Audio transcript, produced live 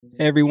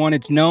Hey everyone,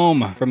 it's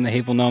Gnome from the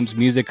Hateful Gnomes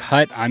Music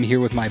Hut. I'm here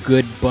with my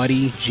good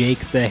buddy, Jake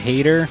the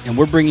Hater, and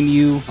we're bringing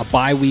you a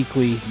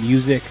bi-weekly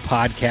music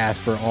podcast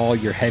for all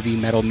your heavy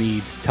metal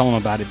needs. Tell them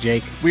about it,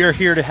 Jake. We are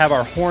here to have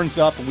our horns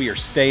up, and we are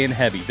staying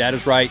heavy. That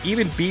is right.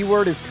 Even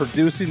B-Word is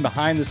producing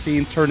behind the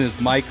scenes, turning his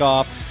mic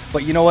off.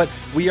 But you know what?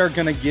 We are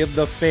going to give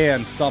the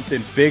fans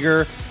something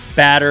bigger,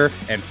 badder,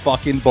 and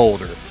fucking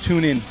bolder.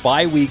 Tune in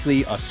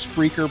bi-weekly, a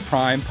Spreaker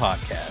Prime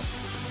podcast.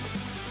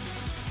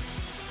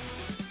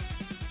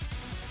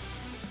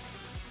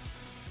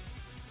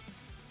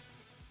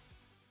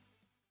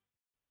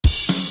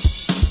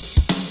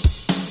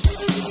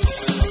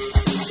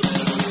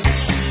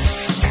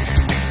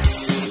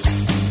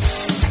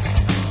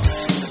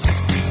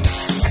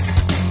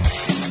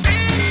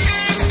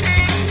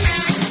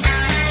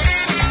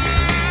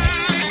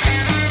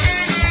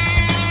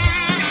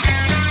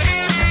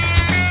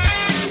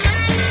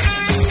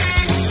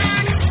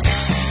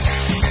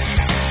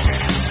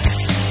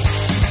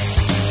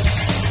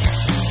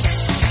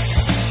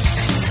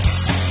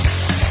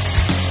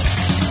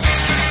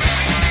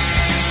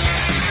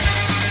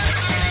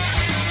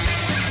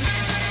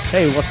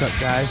 Hey, what's up,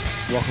 guys?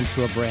 Welcome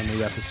to a brand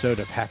new episode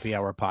of Happy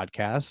Hour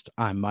Podcast.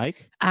 I'm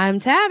Mike.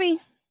 I'm Tabby.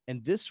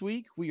 And this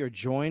week we are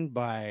joined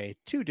by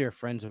two dear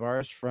friends of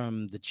ours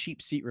from the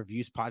Cheap Seat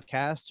Reviews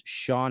podcast,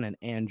 Sean and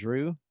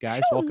Andrew.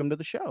 Guys, Sean. welcome to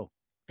the show.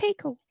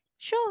 Pico.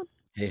 Sean.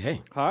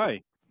 Hey.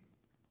 Hi.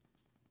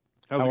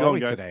 How's How it are going, we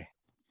guys? today?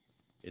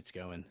 It's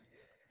going.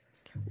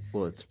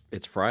 Well,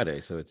 it's Friday,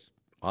 so it's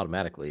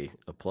automatically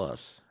a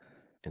plus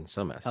in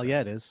some aspects. Hell yeah,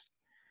 it is.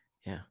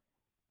 Yeah.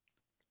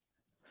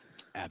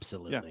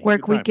 Absolutely. Yeah.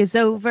 Work Good week time. is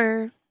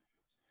over.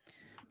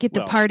 Get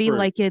to Well, party for-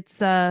 like it's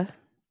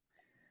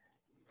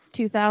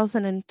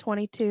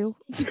 2022.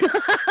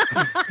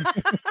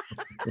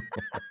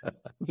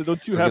 So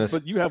don't you I was have? gonna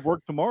But you have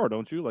work tomorrow,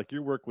 don't you? Like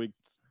your work week.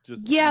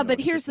 Just Yeah, you know, but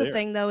it's here's just the there.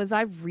 thing though, is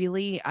I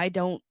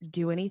don't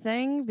do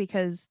anything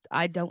because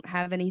I don't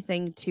have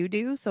anything to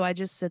do. So I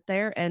just sit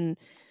there and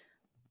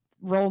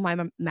roll my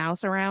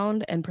mouse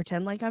around and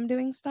pretend like I'm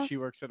doing stuff. She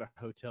works at a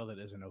hotel that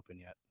isn't open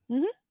yet.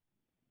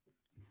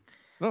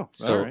 Oh,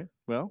 So- all right.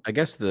 Well, I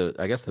guess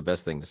the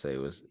best thing to say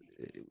was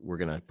we're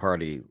gonna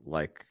party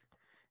like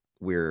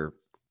we're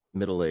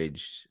middle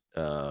aged,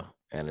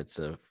 and it's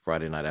a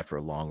Friday night after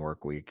a long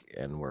work week,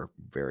 and we're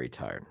very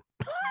tired.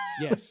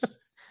 Yes,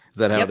 Is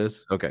that how Yep. it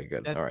is? Okay,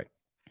 good. That- All right.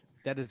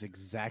 that is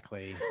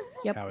exactly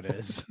Yep. how it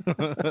is.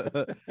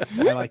 I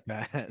like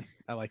that.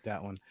 I like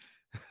that one.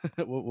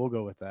 We'll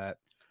go with that.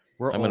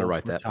 We're I'm gonna old,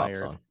 write we're that pop tired.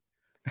 song.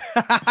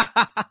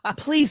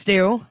 Please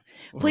do.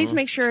 Please Uh-huh.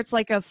 make sure it's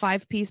like a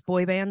 5-piece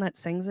boy band that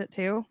sings it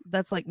too.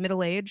 That's like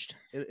middle aged.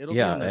 It'll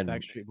Yeah, be on the and-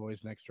 Backstreet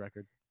Boys next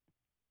record.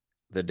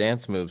 The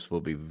dance moves will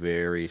be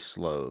very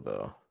slow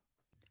though.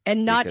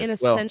 And not in a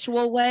Because- well-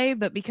 sensual way,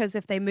 but because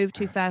if they move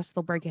too fast,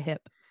 they'll break a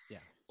hip.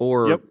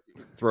 Or Yep.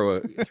 throw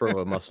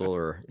a muscle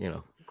or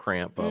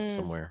cramp up Mm.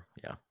 somewhere.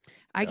 Yeah.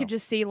 I Yeah. could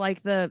just see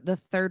like the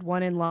third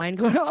one in line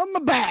going, on my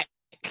back.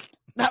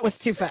 That was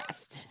too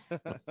fast.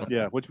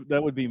 yeah. Which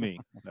that would be me.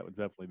 That would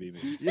definitely be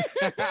me.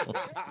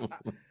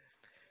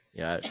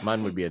 Yeah,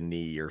 mine would be a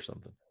knee or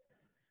something.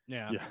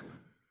 Yeah.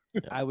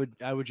 Yeah. I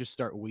would just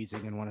start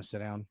wheezing and want to sit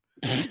down.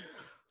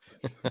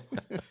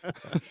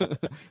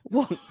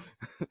 Well,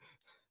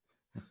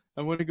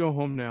 I want to go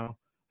home now.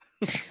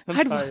 I'm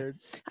I'd- tired.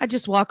 I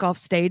just walk off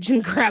stage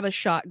and grab a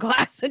shot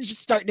glass and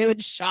just start doing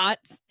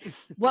shots.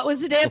 What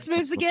was the dance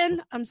moves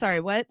again? I'm sorry,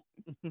 what?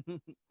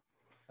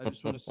 I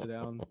just want to sit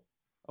down.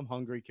 I'm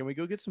hungry. Can we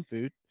go get some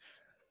food?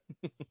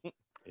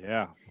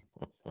 Yeah.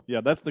 Yeah,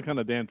 that's the kind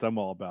of dance I'm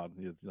all about.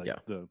 Is like Yeah.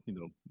 the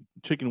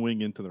chicken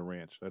wing into the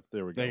ranch.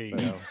 There we go. There you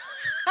That's- go.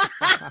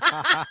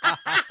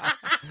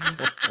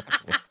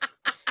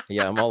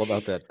 Yeah, I'm all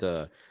about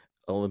that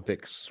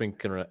Olympic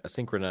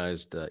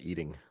synchronized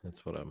eating.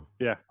 That's what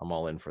I'm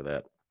all in for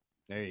that.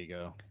 There you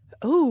go.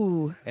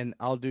 Ooh, And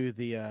I'll do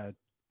the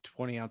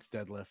 20-ounce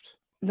deadlift.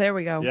 there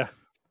we go. Yeah.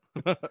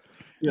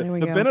 Yeah, There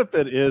we the go.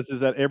 benefit is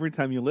that every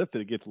time you lift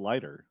it, it gets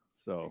lighter.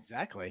 So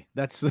Exactly.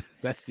 That's the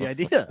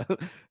idea.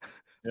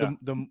 Yeah.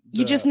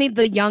 You just need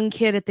the young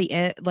kid at the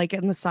end, like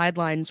in the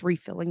sidelines,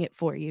 refilling it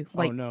for you,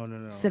 like oh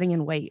no. sitting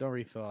in wait. Don't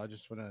refill. I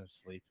just want to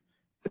sleep.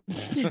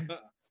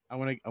 I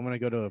want to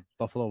go to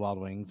Buffalo Wild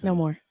Wings. No and-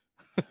 more.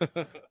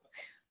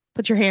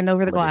 Put your hand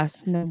over the Somebody-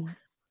 glass. No more.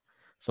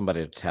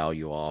 Somebody to towel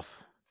you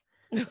off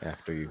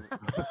after you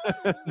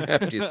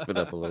spit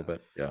up a little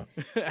bit. Yeah.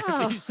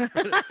 After you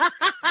spit-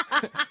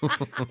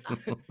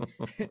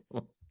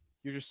 Oh.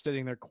 You're just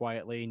sitting there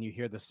quietly and you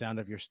hear the sound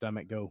of your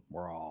stomach go.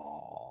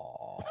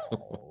 "Raw."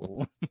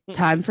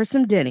 Time for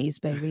some Denny's,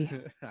 baby.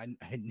 I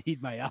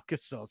need my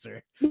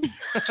Alka-Seltzer.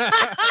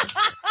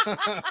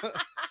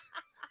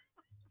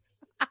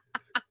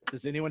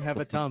 Does anyone have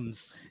a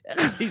Tums?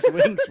 These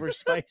wings were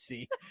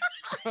spicy.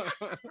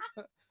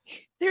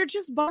 They're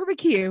just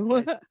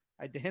barbecue.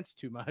 I dance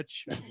too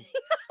much.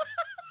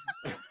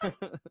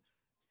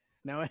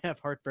 Now I have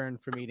heartburn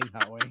from eating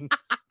hot wings.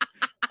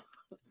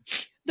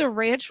 The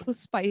ranch was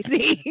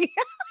spicy.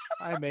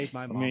 I made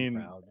my mom mean,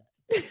 proud.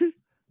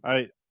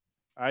 I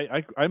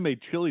I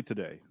made chili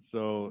today,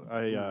 so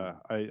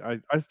I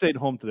stayed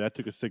home today. I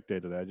took a sick day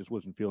today. I just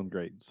wasn't feeling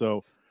great.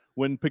 So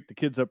went and picked the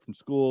kids up from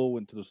school,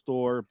 went to the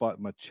store, bought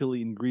my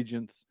chili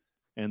ingredients,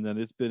 and then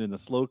it's been in the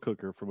slow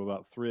cooker from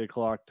about 3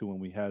 o'clock to when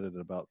we had it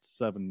at about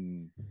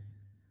 7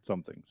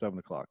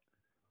 o'clock.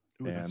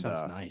 Ooh, that And,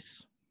 sounds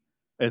nice.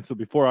 And so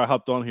before I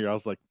hopped on here, I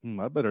was like,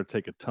 I better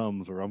take a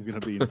Tums or I'm going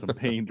to be in some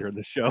pain during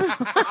the show.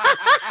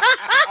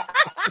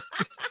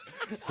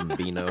 Some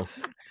Beano.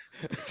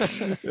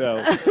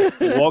 Yeah.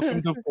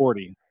 Welcome to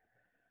 40.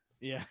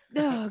 Yeah.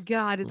 Oh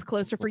God, it's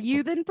closer for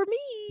you than for me.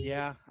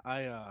 Yeah.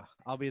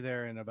 I'll be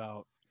there in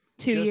about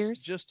 2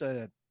 years. Just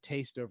a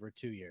taste over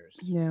 2 years.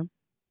 Yeah,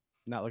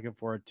 Not looking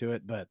forward to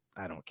it, but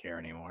I don't care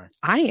anymore.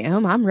 I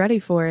am. I'm ready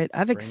for it.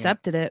 I've Bring it.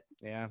 accepted it.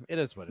 Yeah, it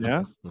is what it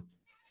Yeah? is.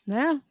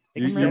 Yeah.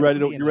 You Accept ready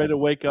the to ready to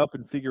wake up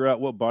and figure out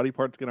what body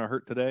part's going to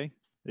hurt today?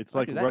 It's I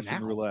like do that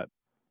Russian now. roulette.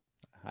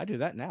 I do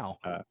that now.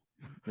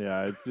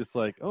 Yeah, it's just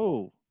like,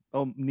 oh,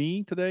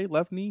 knee today,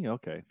 left knee.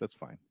 Okay, that's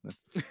fine.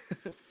 That's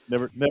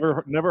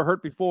never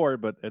hurt before,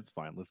 but it's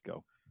fine. Let's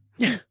go.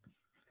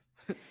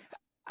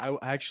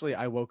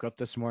 I woke up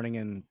this morning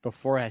and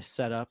before I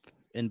set up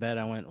in bed,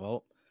 I went,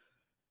 well,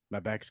 my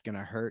back's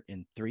gonna hurt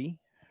in 3,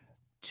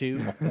 2.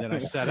 And then I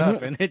set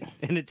up and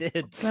it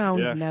did. Oh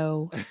Yeah.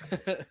 no.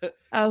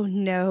 Oh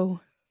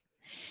no.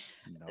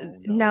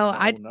 No,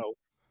 I- no.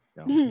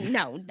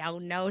 No.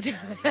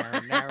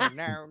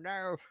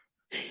 No.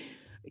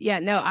 Yeah,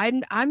 no,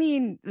 I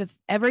mean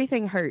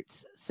everything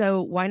hurts.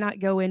 So why not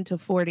go into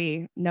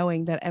 40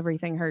 knowing that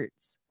everything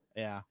hurts?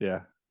 Yeah.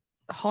 Yeah,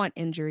 Haunt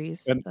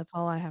injuries. And- That's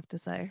all I have to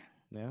say.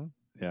 Yeah.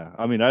 yeah.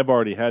 I mean, I've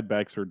already had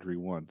back surgery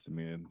once. I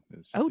mean,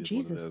 it's Oh, is what it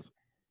Jesus. is.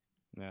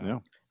 Yeah. Yeah.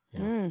 Yeah.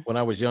 Mm. When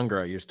I was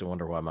younger, I used to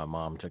wonder why my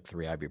mom took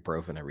 3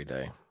 ibuprofen every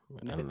day.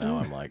 And now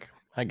I'm like,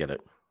 I get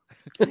it.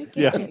 I get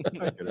Yeah. it.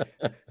 I get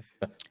it.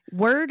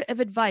 Word of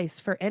advice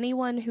for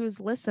anyone who's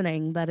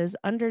listening that is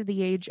under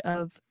the age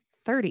of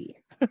 30.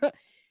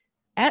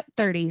 At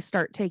 30,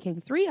 start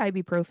taking 3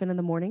 ibuprofen in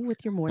the morning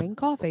with your morning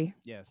coffee.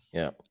 Yes.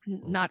 Yeah.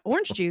 Not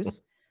orange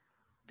juice,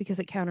 because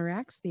it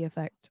counteracts the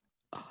effect.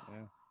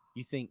 Yeah.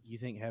 You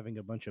think having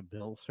a bunch of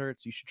bills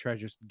hurts? You should try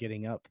just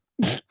getting up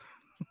and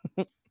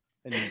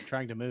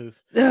trying to move.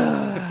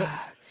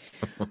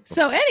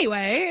 So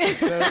anyway,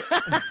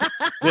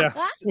 Yeah.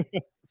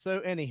 So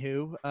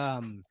anywho,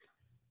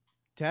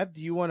 Tab,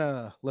 do you want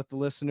to let the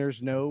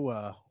listeners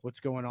know what's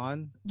going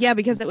on? yeah,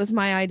 because it was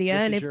my idea,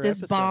 This and is if your this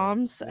episode.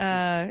 bombs, This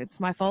is- it's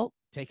my fault.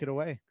 Take it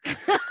away.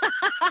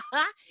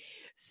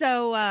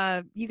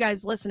 So you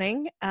guys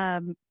listening,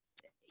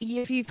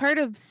 if you've heard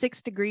of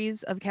 6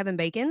 Degrees of Kevin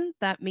Bacon,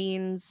 that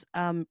means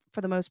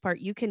for the most part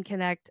you can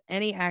connect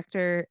any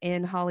actor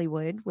in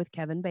Hollywood with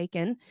Kevin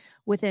Bacon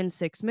within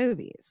 6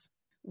 movies.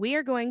 We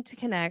are going to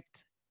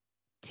connect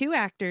 2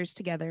 actors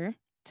together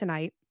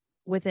tonight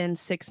within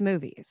 6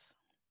 movies.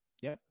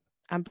 Yep.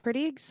 I'm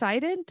pretty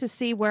excited to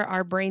see where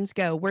our brains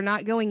go. We're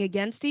not going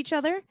against each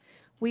other.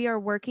 We are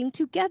working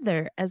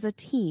together as a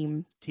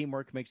team.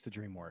 Teamwork makes the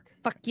dream work.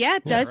 Fuck yeah,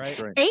 it Yeah, does. Right?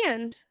 Right.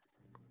 And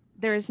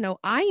there is no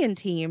I in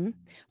team,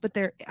 but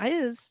there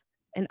is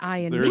an I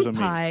in There is meat a me.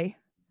 pie.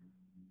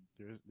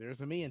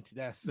 There's a me in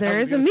that's There I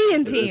was is a gonna me say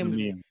in there is a team.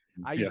 me.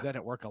 I Yeah. use that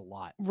at work a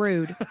lot.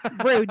 Rude.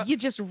 Rude. You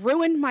just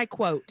ruined my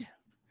quote.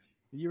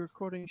 You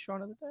recording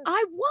Shaun of the Dead?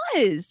 I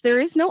was. There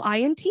is no I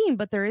in team,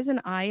 but there is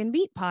an I in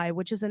meat pie,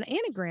 which is an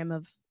anagram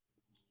of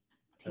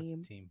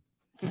team. Team.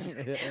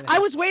 I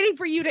was waiting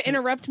for you to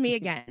interrupt me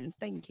again.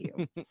 Thank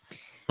you.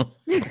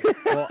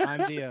 Well,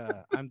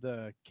 I'm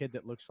the kid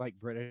that looks like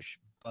British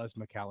Buzz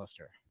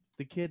McAllister.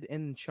 The kid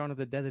in Shaun of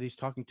the Dead that he's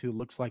talking to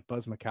looks like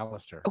Buzz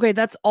McAllister. Okay,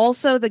 that's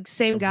also the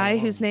same From guy Home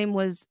whose Alone. name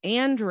was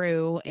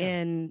Andrew Yeah.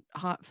 in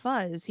Hot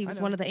Fuzz. He I was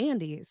know. one of the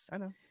Andys. I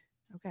know,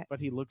 Okay. but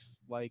he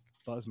looks like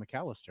Buzz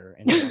McAllister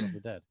in Shaun of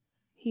the Dead.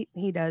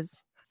 He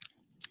does.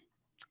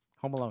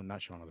 Home Alone,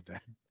 not Shaun of the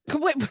Dead.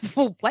 Wait,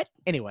 what?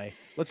 Anyway,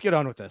 let's get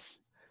on with this.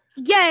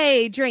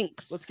 Yay,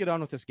 drinks. Let's get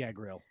on with this gag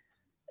reel.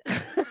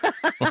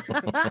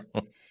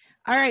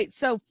 All right,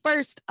 so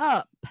first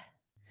up.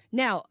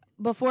 Now,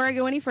 before I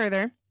go any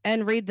further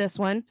and read this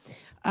one,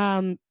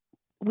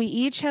 we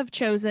each have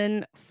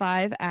chosen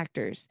 5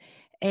 actors.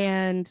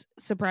 And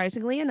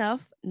surprisingly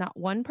enough, not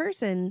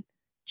 2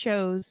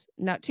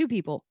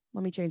 people.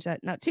 Let me change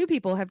that. Not 2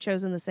 people have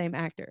chosen the same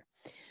actor.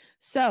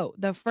 So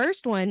the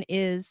first one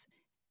is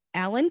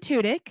Alan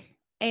Tudyk,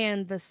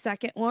 and the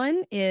second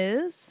one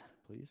is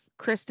Please.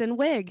 Kristen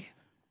Wiig.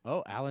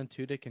 Oh, Alan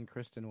Tudyk and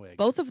Kristen Wiig.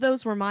 Both of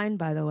those were mine,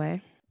 by the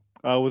way.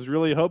 I was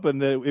really hoping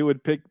that it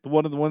would pick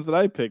one of the ones that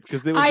I picked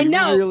because it would I be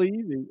know. really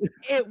easy.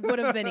 It would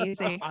have been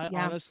easy. I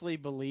Yeah. honestly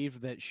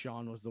believe that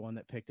Sean was the one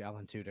that picked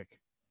Alan Tudyk.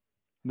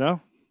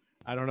 No,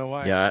 I don't know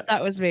why. Yeah,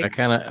 That was me. I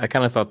kind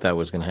of thought that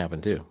was going to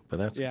happen too, but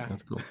that's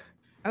cool.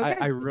 Okay.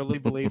 I really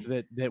believe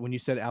that when you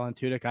said Alan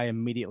Tudyk, I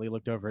immediately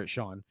looked over at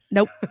Sean.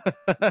 Nope.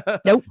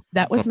 Nope,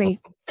 that was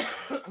me.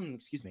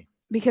 Excuse me.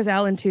 Because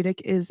Alan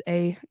Tudyk is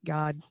a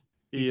god.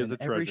 he He's is in a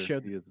every treasure. show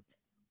He is.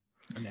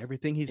 And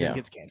everything he's Yeah. in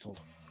gets canceled.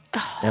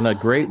 And a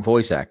great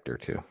voice actor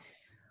too.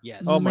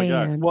 Yes. Oh my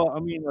gosh. Man. Well, I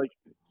mean, like,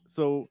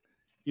 so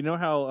you know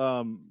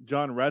how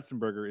John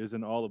Ratzenberger is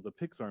in all of the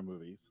Pixar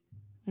movies.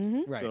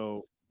 Hmm. Right.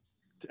 So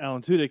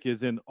Alan Tudyk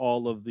is in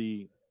all of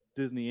the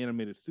Disney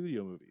animated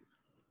studio movies.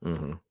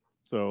 Mm-hmm.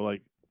 So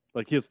like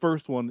his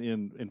first one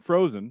in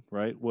Frozen,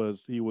 right,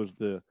 was he was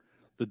the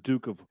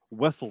Duke of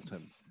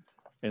Wesselton.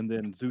 And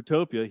then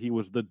Zootopia, he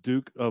was the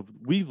Duke of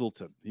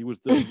Weaselton. He was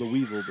the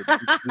Weasel, the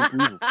Duke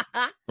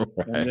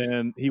Weaselton. And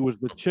then he was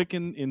the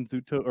chicken in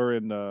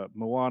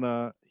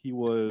Moana. He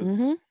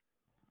was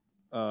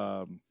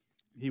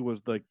he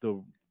was like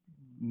the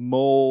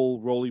mole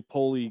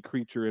roly-poly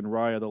creature in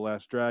Raya the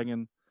Last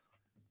Dragon.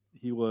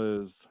 He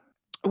was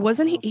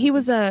Wasn't he? what else He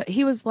was was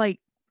he was like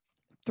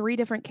 3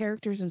 different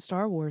characters in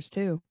Star Wars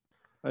too.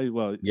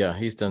 well, Yeah,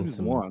 he's he done was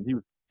some. one. He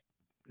was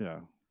yeah.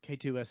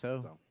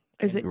 K2SO.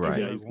 Is it? Right. Is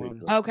Yeah, it? he's One.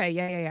 K2SO. Okay.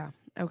 Yeah.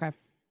 Okay.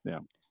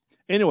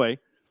 Anyway,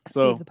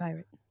 Steve the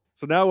pirate.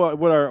 so now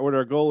what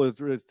our goal is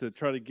to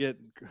try to get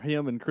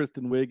him and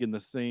Kristen Wiig in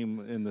the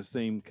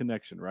same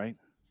connection, right?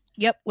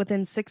 Yep.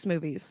 Within 6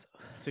 movies.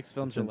 6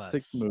 films or In less.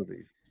 6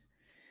 movies.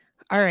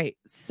 All right.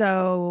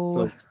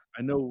 So, So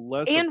I know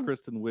less And- of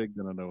Kristen Wiig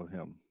than I know of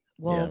him.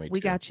 well, me we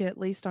too. got you at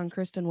least on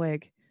Kristen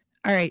Wiig.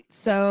 All right.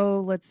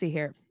 So let's see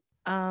here.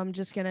 I'm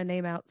just gonna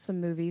name out some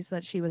movies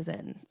that she was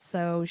in.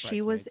 So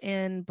she was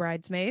Bridesmaids. in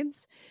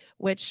Bridesmaids,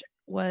 which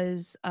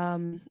was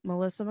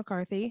Melissa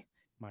McCarthy,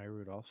 Maya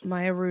Rudolph.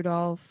 Maya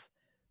Rudolph.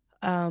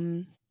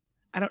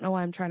 I don't know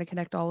why I'm trying to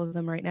connect all of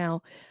them right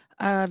now.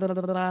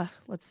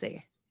 Let's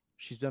see.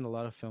 She's done a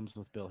lot of films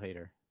with Bill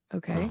Hader.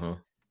 Okay. Mhm.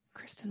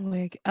 Kristen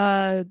Wiig.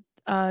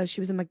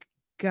 She was in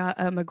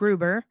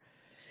MacGruber.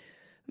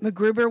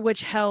 MacGruber,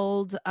 which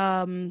held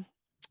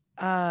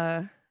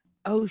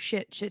oh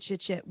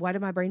shit. Why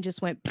did my brain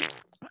just went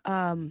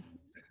the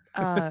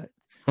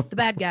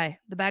bad guy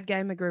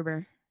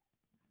MacGruber.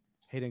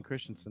 Hayden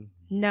Christensen.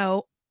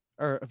 No,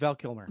 Or Val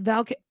Kilmer.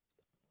 How do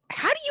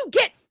you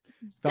get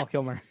Val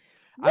Kilmer.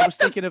 I What was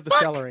the thinking of the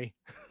fuck? celery.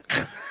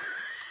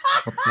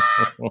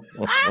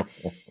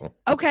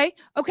 okay,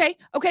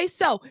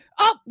 so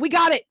we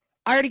got it.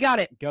 I already got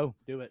it. Go.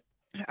 Do it.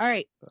 All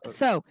right.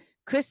 So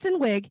Kristen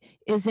Wiig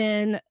is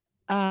in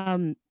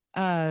MacGruber,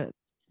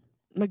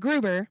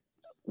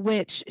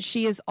 which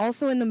she is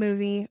also in the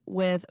movie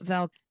with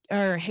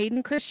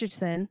Hayden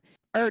Christensen.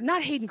 Or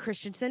not Hayden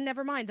Christensen.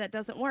 Never mind. That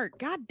doesn't work.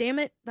 God damn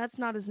it. That's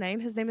not his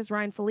name. His name is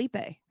Ryan Felipe.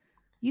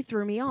 You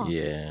threw me off.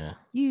 Yeah.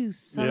 You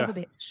son of a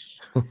bitch.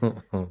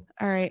 All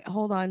right.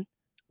 Hold on.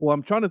 Well,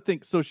 I'm trying to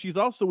think. So she's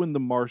also in The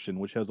Martian,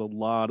 which has a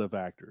lot of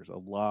actors.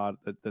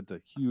 That's a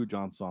huge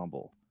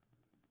ensemble.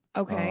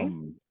 Okay.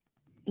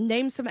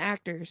 Name some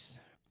actors.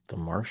 The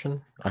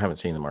Martian? I haven't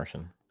seen The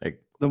Martian.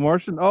 Like, The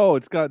Martian. Oh,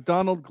 it's got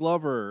Donald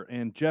Glover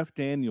and Jeff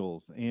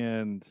Daniels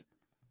and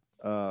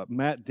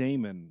Matt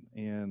Damon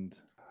and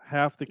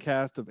half the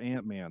cast of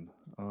Ant-Man.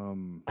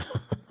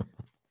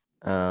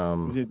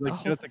 oh,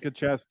 Jessica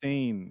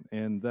Chastain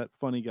and that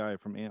funny guy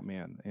from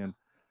Ant-Man. And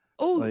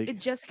Oh, like-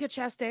 Jessica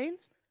Chastain.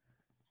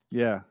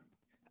 yeah,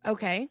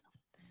 Okay.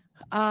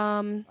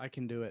 I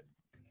can do it.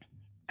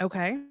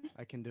 Okay.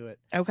 I can do it.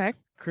 Okay.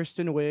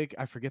 Kristen Wiig.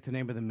 I forget the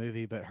name of the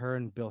movie, but her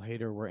and Bill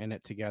Hader were in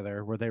it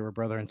together, where they were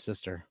brother and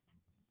sister.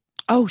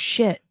 Oh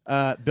shit.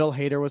 Bill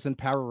Hader was in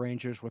Power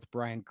Rangers with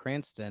Bryan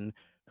Cranston,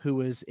 who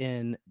was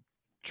in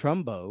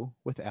Trumbo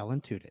with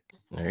Alan Tudyk,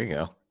 there you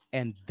go.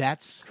 and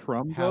that's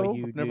Trumbo. how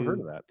you I've never heard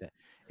do of that.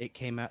 It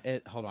came out.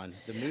 Hold on,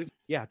 the movie.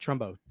 Yeah,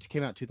 Trumbo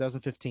came out in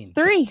 2015.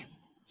 3.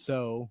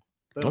 So,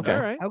 boom. Okay.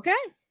 All right. Okay.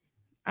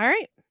 All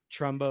right.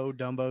 Trumbo,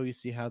 Dumbo. You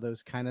see how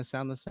those kind of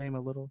sound the same a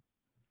little?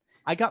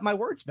 I got my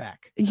words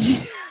back.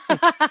 He's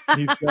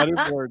got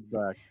his words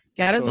back.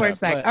 Got his Go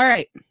words ahead. back. But- All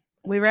right.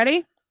 We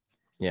ready?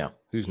 Yeah.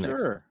 Who's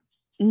next? Sure.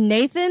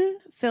 Nathan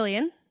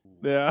Fillion.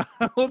 Yeah.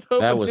 I was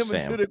hoping That was him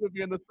and Sam. Tudyk would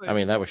be in the same. I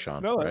mean, that was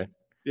Sean, No, right?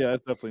 yeah,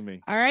 that's definitely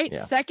me. All right.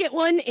 Yeah. Second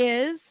one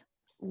is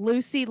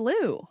Lucy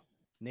Liu.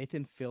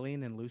 Nathan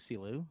Fillion and Lucy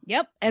Liu.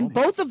 Yep. And Oh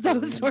my both of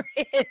those God.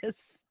 were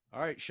his. All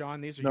right,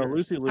 Sean. These are No, yours.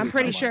 Lucy Liu. I'm is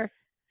pretty not mine. sure.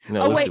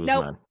 No, Oh, Lucy wait, was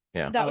no. mine.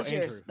 Yeah. That Oh, was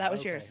yours. Andrew. That was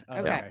Okay. yours. Oh,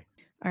 Okay.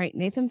 All right.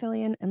 Nathan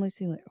Fillion and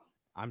Lucy Liu.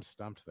 I'm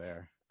stumped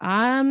there.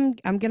 I'm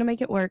gonna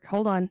make it work.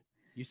 Hold on.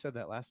 You said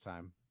that last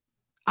time.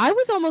 I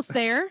was almost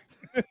there.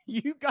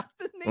 You got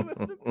the name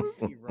of the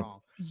movie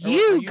wrong.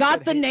 You you got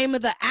said the Hayden- name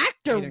of the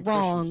actor Hayden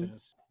wrong.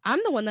 Christensen's. I'm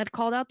the one that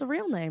called out the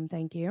real name.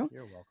 Thank you.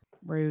 You're welcome.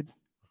 Rude.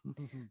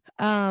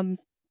 All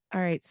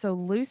right. So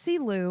Lucy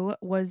Liu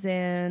was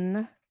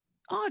in.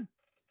 Oh,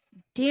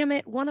 damn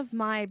it! One of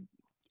my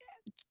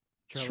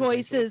Charlie's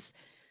choices.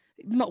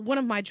 One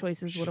of my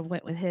choices would have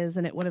went with his,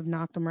 and it would have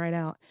knocked him right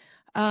out.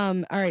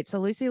 All right. So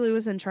Lucy Liu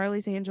was in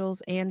Charlie's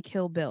Angels and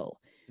Kill Bill.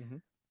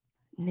 Mhm.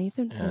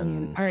 Nathan Fillion.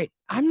 And- All right.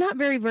 I'm not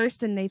very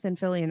versed in Nathan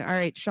Fillion. All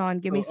right, Sean,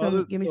 give me So some.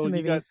 other- Give me so some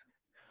you got- movies.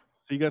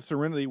 So you got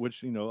Serenity,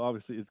 which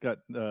obviously it's got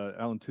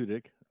Alan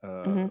Tudyk,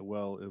 Mhm.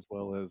 as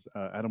well as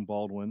Adam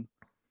Baldwin.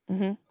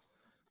 Mhm.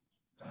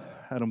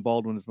 Adam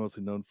Baldwin is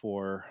mostly known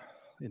for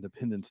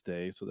Independence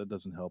Day, so that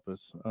doesn't help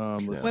us.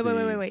 Let's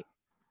Yeah. Wait. see.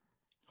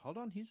 Hold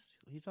on,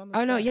 he's on the.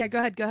 Oh no, spot. yeah. Go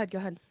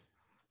ahead.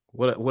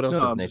 What else No,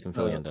 has I'm Nathan just,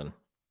 Fillion done?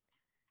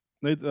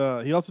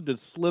 He also did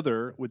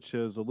Slither, which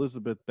is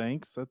Elizabeth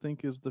Banks, I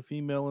think, is the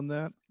female in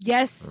that.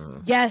 Yes,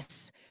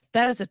 yes.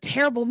 That is a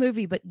terrible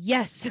movie, but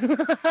yes.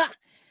 All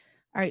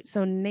right,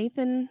 so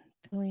Nathan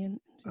Fillion.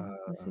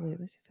 Lucy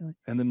Fillion.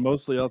 And then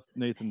mostly else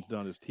Nathan's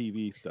done is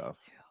TV stuff.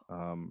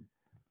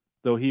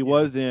 Though he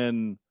was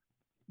in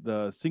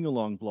the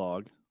sing-along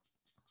blog,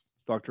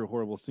 Dr.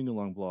 Horrible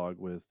sing-along blog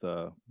with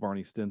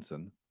Barney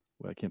Stinson.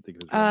 Well, I can't think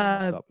of his name off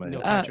the top of my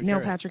head. Neil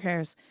Patrick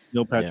Harris.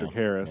 Neil Patrick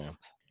Harris. Yeah.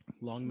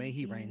 Long may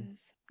he reign.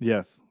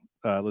 Yes.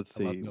 Let's I love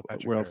see. Neil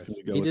Patrick Where else Harris. can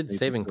we go? He with did Nathan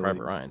Saving Fillion?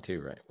 Private Ryan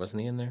too, right?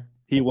 Wasn't he in there?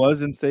 He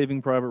was in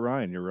Saving Private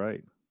Ryan. You're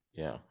right.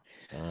 Yeah.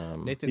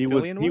 Nathan He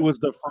Fillion was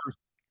the first.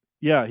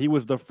 Yeah, he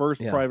was the first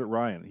Yeah. Private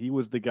Ryan. He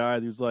was the guy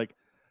who's like,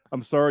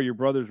 "I'm sorry, your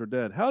brothers are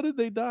dead. How did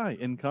they die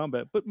in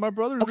combat? But my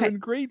brothers are in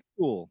grade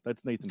school."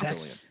 That's Nathan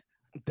Fillion.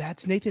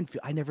 That's Nathan.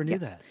 I never knew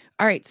that.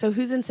 All right, so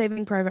who's in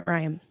Saving Private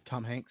Ryan?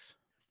 Tom Hanks.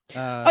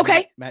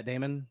 Okay. Matt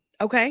Damon.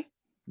 Okay.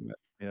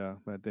 Yeah,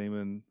 Matt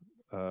Damon.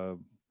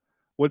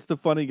 What's the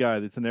funny guy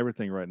that's in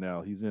everything right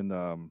now? He's in.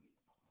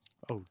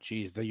 Oh,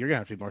 geez, you're gonna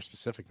have to be more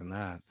specific than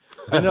that.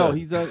 I know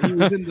he was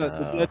in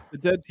the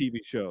Dead TV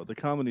show, the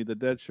comedy, The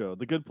Dead Show,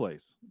 The Good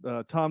Place.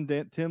 John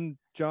Danson,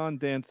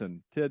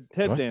 Ted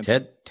What?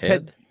 Danson.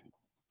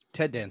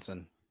 Ted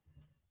Danson.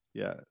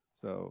 Yeah.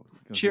 So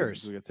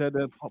Cheers. We got Ted,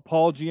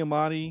 Paul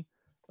Giamatti.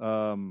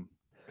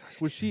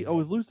 Was she? Oh,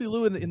 was Lucy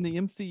Liu in the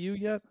MCU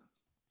yet?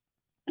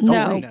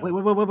 No.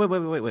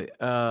 Wait.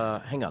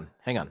 Hang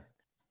on.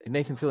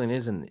 Nathan Fillion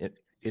is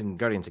in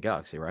Guardians of the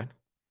Galaxy, right?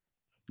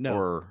 No.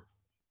 Or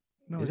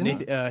No, Isn't he's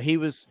he? not. He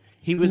was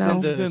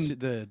No. in He's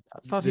the I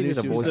thought the he new was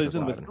a voice He's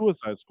of in the Squad.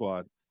 Suicide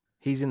Squad.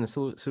 He's in the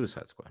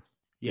Suicide Squad.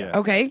 Yeah.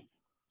 Okay.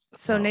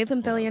 So Oh,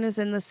 Nathan hang on. Fillion is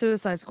in the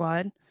Suicide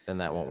Squad. Then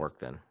that won't work.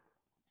 Then.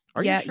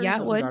 Are Yeah, you sure yeah, he's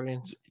it in would.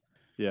 Guardians?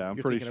 Yeah, I'm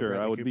You're pretty thinking of sure. I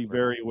Bradley would be Cooper.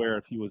 very aware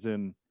if he was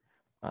in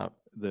Uh,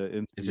 the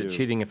MCU. Is it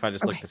cheating if I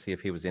just look Okay. to see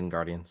if he was in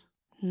Guardians?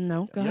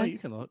 No, go Yeah, ahead. you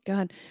can look. Go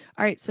ahead.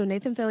 All right, so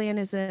Nathan Fillion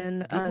is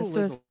in Google is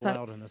Suicide.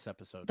 allowed in this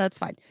episode. That's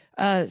fine.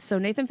 So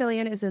Nathan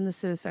Fillion is in the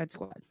Suicide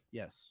Squad.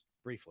 Yes,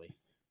 briefly.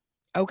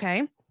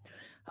 Okay.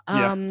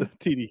 Yeah, the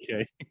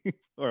TDK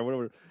or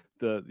whatever.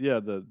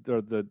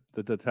 The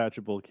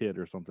detachable kid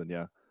or something.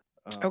 Yeah.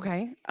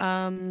 Okay.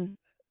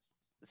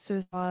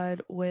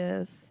 Suicide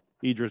with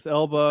Idris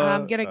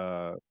Elba.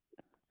 I'm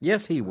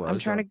Yes, he was. I'm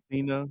trying to.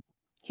 Cena.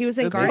 He was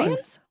in That's Nathan-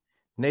 Guardians.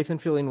 Nathan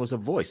Fillion was a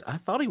voice. I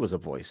thought he was a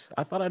voice.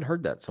 I thought I'd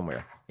heard that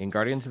somewhere in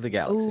Guardians of the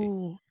Galaxy.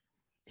 Ooh,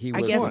 He I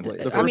was. guess. one. the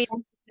The I mean,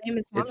 first- his name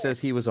is. it says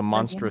he was a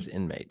monstrous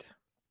inmate.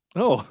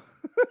 Oh.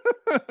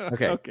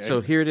 Okay, so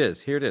here it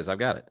is. I've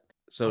got it.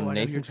 So Oh, I know who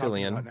Nathan you're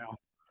talking about Fillion now.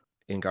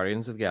 in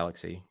Guardians of the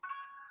Galaxy,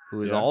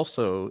 who is Yeah.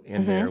 also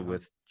in Mhm. there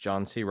with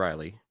John C.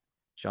 Riley.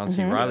 John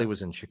C. Mhm. Riley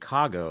was in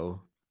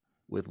Chicago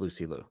with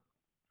Lucy Liu.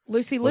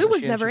 Lucy Liu Wasn't was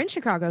she in never Chi- in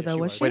Chicago, Yeah, though,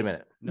 she was was. she? Wait a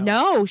minute.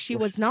 No, she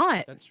Was was she-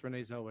 not. That's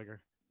Renee Zellweger.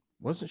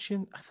 Wasn't she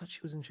in? I thought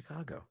she was in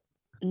Chicago.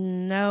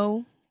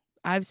 No,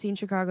 I've seen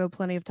Chicago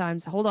plenty of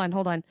times. Hold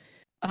on.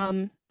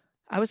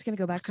 I was gonna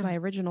go back to my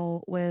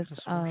original with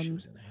Could've sworn she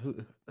was in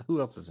there. Who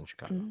else is in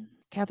Chicago?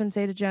 Catherine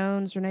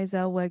Zeta-Jones, Renee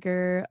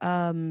Zellweger.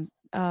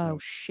 Oh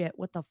shit,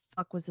 what the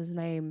fuck was his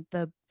name?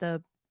 The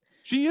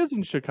She is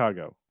in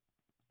Chicago.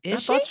 I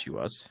is she? thought she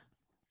was.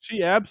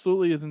 She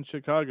absolutely is in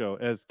Chicago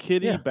as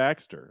Kitty Yeah.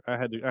 Baxter. I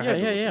had to. I had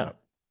to look it Yeah.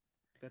 up.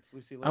 That's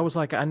Lucy Liu. I was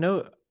like, I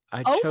know.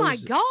 I Oh chose. my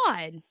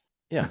god!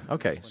 Yeah.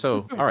 Okay.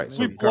 So, all right. So,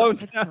 We've blown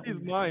That's out not his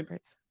one of my mind.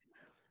 favorites.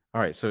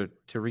 all right. So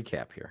to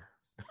recap here,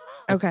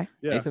 Okay.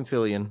 Yeah. Nathan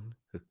Fillion,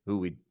 who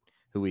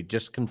we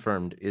just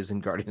confirmed is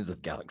in Guardians of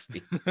the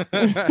Galaxy.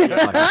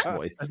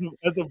 Voice.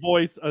 As a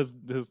voice,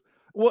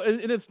 well, and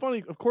it's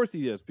funny. Of course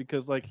he is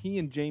because like he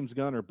and James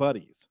Gunn are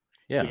buddies.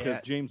 Yeah.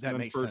 Because James that Gunn's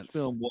makes first sense.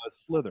 film was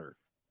Slither.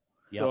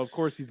 Yep. So of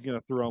course he's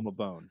gonna throw him a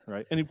bone,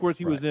 right? And of course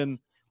he Right. was in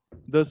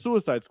the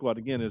Suicide Squad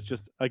again. Is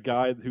just a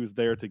guy who's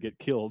there to get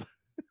killed.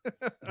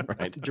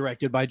 Right.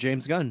 Directed by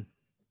James Gunn.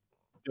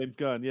 James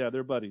Gunn, yeah,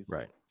 they're buddies.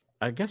 Right.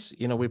 I guess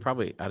we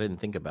probably. I didn't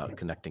think about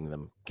connecting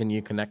them. Can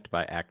you connect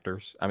by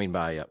actors? I mean,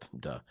 by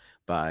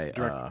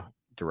directors.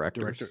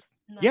 Director.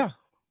 Yeah.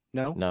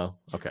 No. No.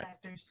 Okay.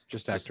 Just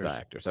Just actors. by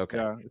actors. Okay.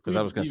 Yeah, Because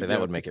I was going to say that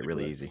would yeah, make it just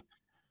really do it. easy.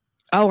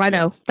 Oh, I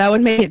know. That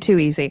would make it too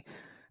easy.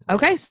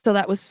 Okay, so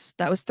that was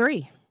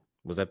 3.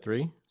 Was that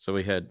 3? So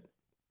we had.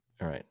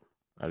 All right.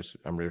 I'm just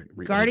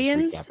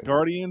Guardians?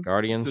 recapping.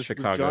 Guardians, just with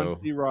Chicago.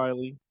 John C.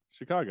 Riley,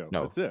 Chicago.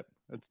 No. That's it.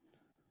 That's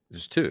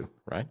There's 2,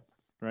 right?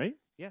 right.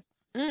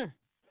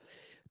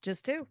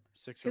 Just 2.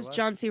 6 or Because less.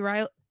 John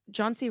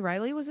C.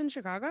 Riley was in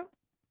Chicago.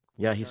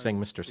 Yeah, he John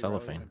sang C. Mr. Reilly was in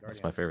Cellophane. That's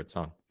my Guardians. favorite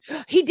song.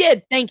 He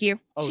did. Thank you.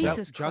 Oh,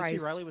 Jesus John Christ.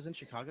 C. Riley was in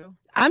Chicago.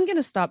 I'm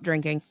gonna stop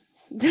drinking.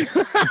 John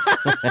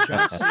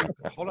C.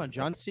 Hold on,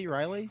 John C.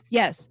 Riley.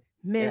 Yes,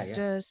 yeah.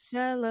 Mr.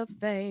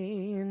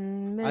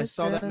 Cellophane. Mr. I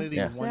saw that movie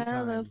Yeah. one time,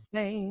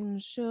 Cellophane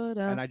should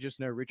and have I just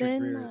know Richard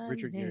been Gere. my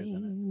Richard Gere is in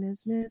it. name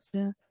is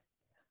Mr.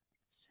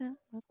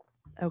 Cellophane.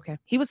 Okay,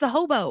 he was the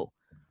hobo.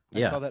 I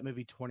Yeah. saw that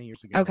movie 20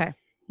 years ago. Okay,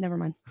 Never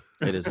mind.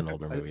 It is an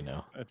older movie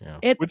now. Yeah.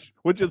 It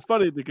Which is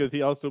funny because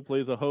he also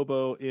plays a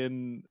hobo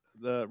in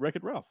the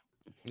Wreck-It Ralph.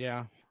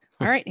 Yeah.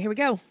 All right, here we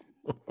go.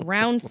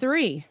 Round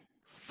 3.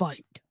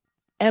 Fight.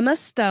 Emma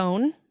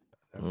Stone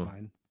That's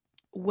fine.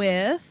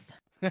 with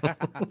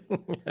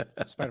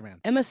Spider-Man.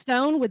 Emma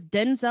Stone with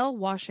Denzel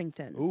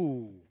Washington.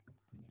 Ooh.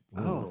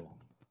 Oh.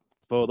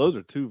 Well, those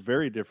are two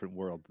very different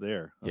worlds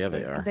there. Yeah, they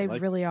Okay. are. They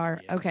like- really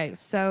are. Yeah. Okay,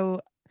 so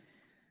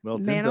Well,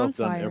 Man on Denzel's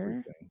done Fire.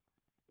 everything.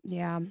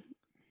 yeah.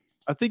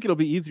 I think it'll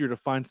be easier to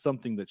find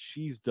something that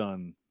she's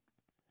done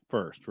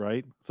first,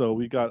 right? So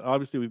we've got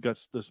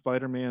the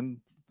Spider-Man,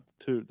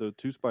 the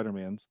two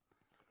Spider-Mans.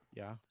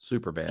 Yeah.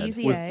 Super bad.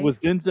 Easy Was A. was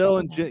Denzel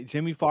and Super bad.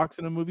 Jamie Foxx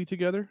in a movie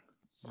together?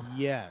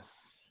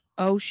 Yes.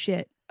 Oh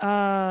shit.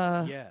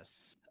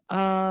 Yes.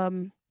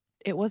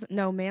 It wasn't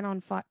Man on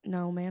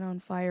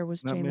Fire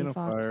was Not Man Jamie on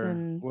Foxx Fire.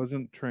 and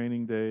Wasn't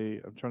Training Day.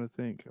 I'm trying to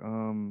think.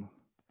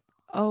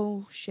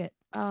 oh shit.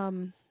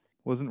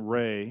 Wasn't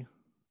Ray.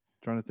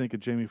 Trying to think of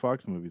Jamie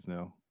Foxx movies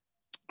now.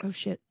 Oh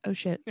shit. Oh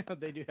shit.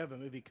 They do have a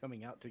movie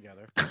coming out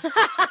together.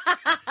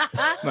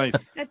 Nice.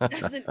 That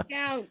doesn't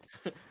count.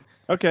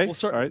 Okay. Well,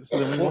 sir- All right. So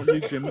then we won't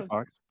use Jamie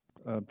Foxx.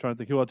 I'm trying to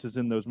think who else is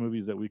in those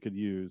movies that we could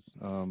use.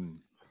 What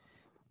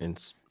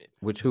are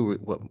we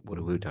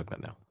talking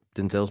about now?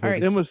 Denzel's All right.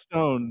 movies? Emma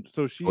Stone.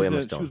 So she's Emma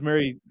she Stone. was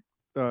married.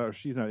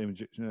 She's not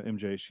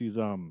MJ. She's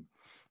Gwen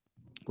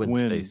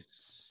Gwen. Stacy.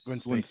 Gwen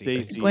Gwen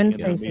Stacy. Stacy. Gwen in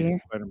Stacy.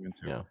 Amazing Spider-Man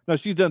 2. Yeah. No,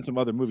 she's done some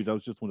other movies. That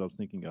was just what I was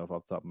thinking of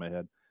off the top of my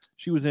head.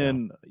 She was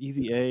in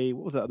Easy A.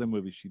 What was that other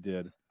movie she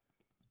did?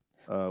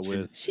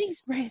 With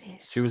She's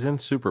British. She was in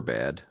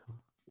Superbad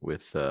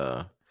with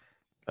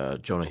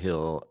Jonah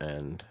Hill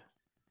and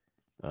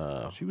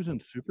she was in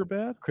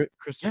Superbad.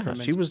 Christopher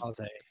Yeah, she was-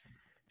 Mintz-Plasse.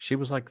 she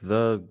was like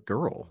the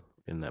girl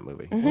in that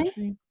movie. Mhm. Was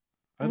she?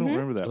 I don't Mhm.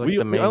 remember that. She was like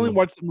We the only main-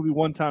 watched the movie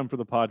one time for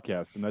the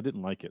podcast, and I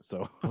didn't like it.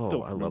 So Oh,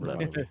 don't I love that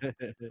remember.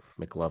 movie.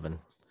 McLovin.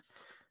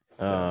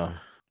 Michael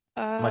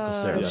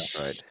Uh, Cera, sh-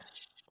 right?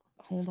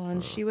 Hold on.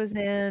 Uh, She was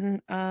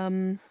in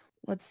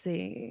let's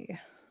see.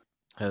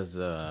 Has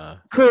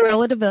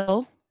Cruella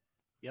DeVille.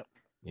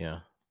 yeah.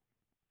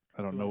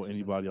 I don't Who know else was in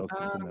anybody else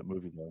that's in that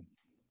movie though.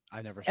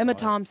 I never saw Emma it.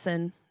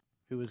 Thompson.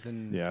 Who was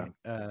in Yeah.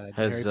 the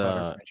Has, Harry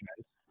Potter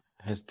franchise.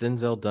 Has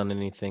Denzel done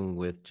anything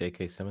with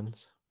J.K.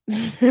 Simmons?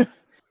 If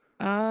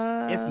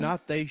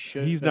not, they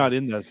should. He's not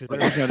in that. He's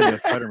not in that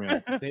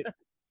Spider-Man.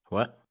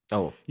 What?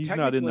 Oh He's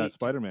not in that Technically-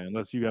 Spider-Man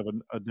unless you have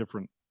a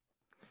different.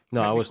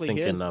 no, I was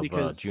Technically thinking his, of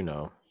because-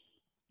 Juno.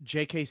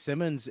 J.K.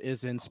 Simmons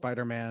is in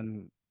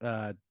Spider-Man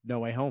No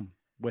Way Home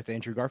with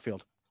Andrew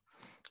Garfield.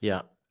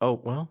 Yeah. Oh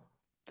well,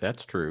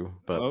 that's true.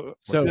 But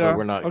So- but yeah,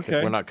 we're not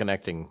okay. we're not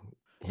connecting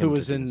him Who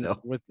was to in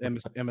Denzel. with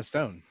Emma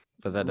Stone,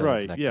 But that doesn't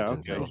Right, connect yeah, to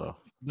okay. Denzel though.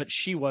 but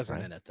she wasn't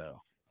Right. in it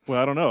though. Well,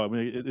 I don't know. I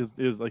mean, it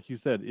is like you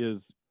said.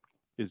 Is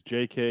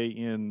J.K.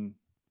 in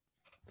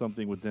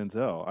something with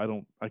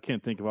Denzel? I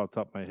can't think of off the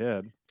top of my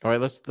head. All right,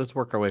 let's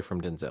work our way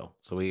from Denzel.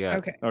 So we got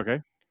Okay.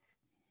 Okay.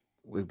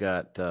 we've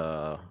got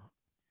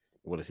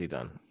what has he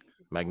done?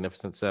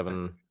 Magnificent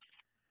Seven.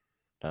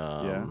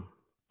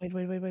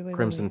 Wait.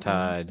 Crimson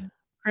Tide.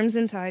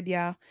 Crimson Tide,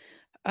 yeah.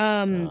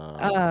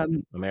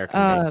 American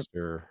uh,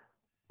 Gangster.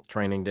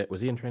 Training Day.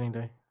 Was he in Training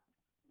Day?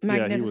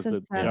 Yeah, he was Magnificent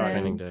the- Yeah, Seven,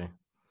 Training Day.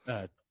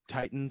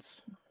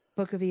 Titans.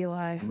 Book of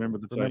Eli. Remember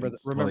the Remember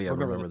Titans. Oh yeah,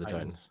 remember the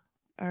Titans.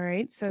 All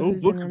right. So Oh,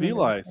 who's Book in of Remember the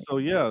Eli. Titans? So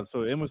yeah,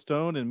 so Emma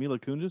Stone and Mila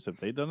Kunis, have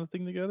they done a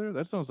thing together?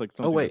 That sounds like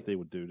something wait. that they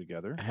would do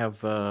together.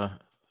 Have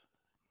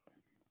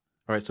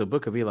all right, so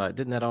Book of Eli,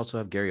 didn't that also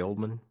have Gary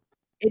Oldman?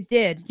 It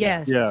did,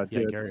 yes. Yeah, Yeah,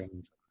 did. Gary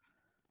Oldman.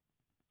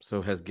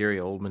 So has Gary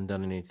Oldman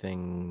done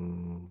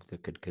anything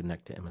that could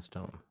connect to Emma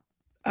Stone?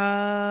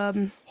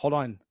 Hold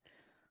on.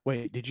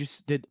 Wait,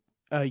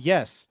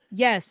 yes.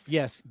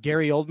 Yes.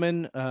 Gary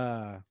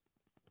Oldman.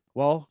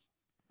 Well,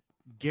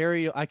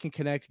 I can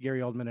connect Gary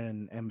Oldman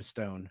and Emma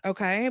Stone.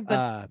 Okay, but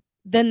Uh,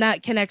 then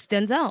that connects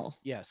Denzel.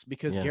 yes,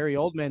 because Yeah. Gary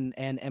Oldman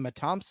and Emma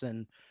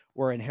Thompson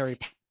were in Harry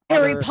Potter.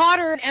 Harry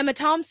Potter and Emma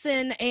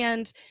Thompson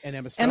and and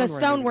Emma Stone, Emma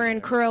Stone were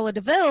in together. Cruella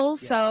DeVille.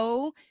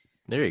 So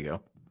There you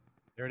go.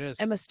 There it is.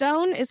 Emma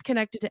Stone is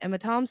connected to Emma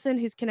Thompson,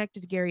 who's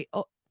connected to Gary.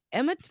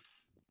 Let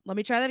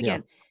me try that Yeah.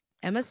 again.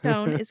 Emma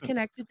Stone is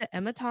connected to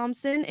Emma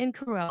Thompson in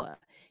Cruella.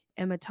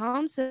 Emma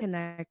Thompson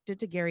connected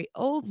to Gary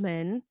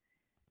Oldman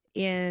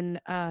in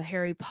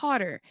Harry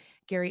Potter.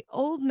 Gary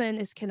Oldman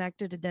is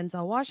connected to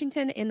Denzel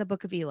Washington in the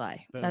Book of Eli.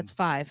 Boom. That's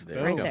 5 There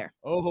you right go. there.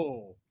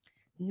 Oh,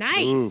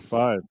 Nice. Ooh,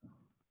 5.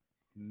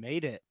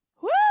 made it.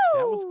 Woo!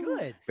 That was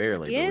good.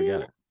 Barely, but we got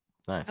Skin it.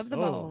 Nice. of the Oh.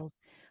 balls.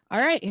 All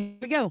right, here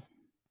we go.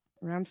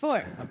 Round 4.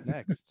 Up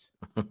next.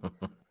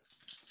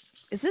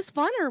 Is this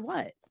fun or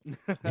what?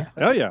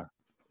 Hell yeah.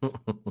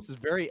 This is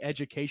very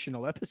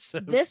educational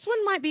episode. This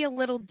one might be a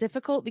little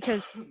difficult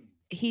because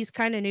he's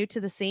kind of new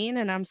to the scene,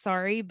 and I'm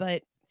sorry,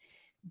 but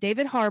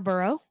David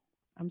Harborough.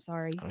 I'm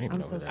sorry. I don't even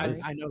I'm know so who that sorry.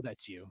 is. I know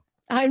that's you.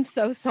 I'm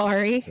so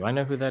sorry. Do I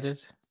know who that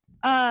is?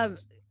 David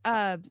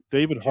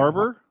Jim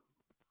Harbor.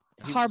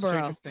 He's Harborough.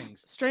 Stranger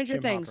Things. Stranger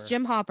Jim Things. Hopper.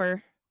 Jim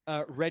Hopper.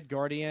 Red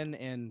Guardian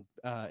and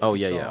If Oh,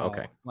 you yeah, saw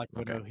okay. Black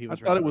Okay. Widow, he I was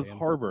thought it was Ryan.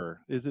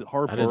 Harbor. Is it I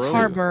Harborough? did too.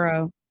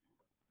 Harborough.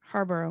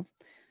 Harborough.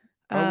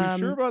 Are we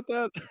sure about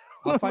that?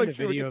 I'll find Make a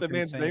sure we video get of the him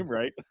man's saying- name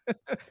right.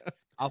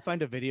 I'll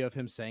find a video of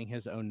him saying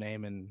his own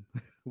name, and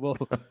we'll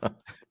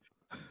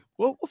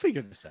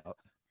figure this out.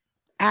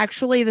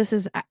 Actually, this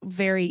is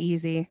very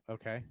easy.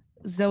 Okay.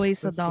 Zoe That's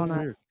so Saldana.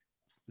 weird.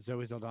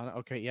 Zoe Saldana.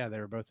 Okay, yeah, they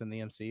were both in the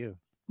MCU.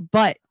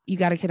 But you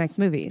got to connect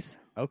movies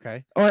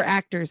Okay. or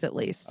actors at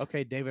least.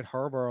 Okay, David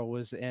Harbour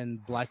was in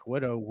Black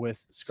Widow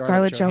with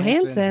Scarlett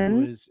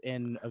Johansson. who was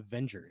in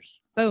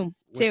Avengers. Boom.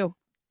 With- 2.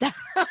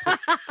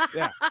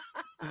 Yeah.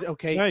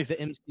 Okay, Nice. the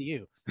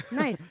MCU.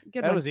 Nice.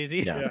 Good That one. was easy.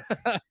 Yeah.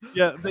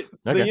 Yeah, the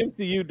Okay.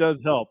 MCU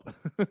does help.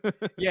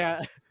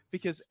 Yeah,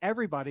 because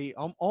everybody,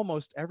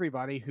 almost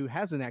everybody who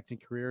has an acting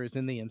career is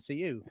in the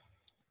MCU.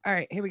 All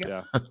right, here we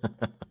go.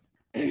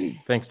 Yeah.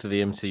 Thanks to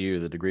the MCU,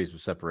 the degrees of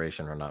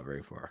separation are not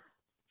very far.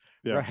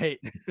 Yeah. Right.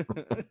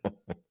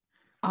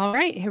 All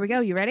right, here we go.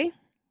 You ready?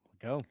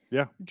 Go.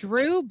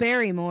 Drew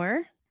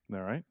Barrymore.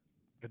 All right.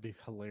 It'd be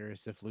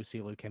hilarious if Lucy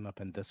Liu came up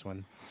in this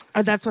one.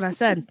 Oh, that's what I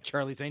said.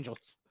 Charlie's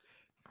Angels.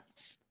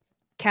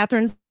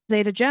 Catherine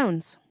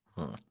Zeta-Jones.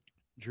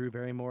 Drew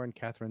Barrymore and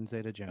Catherine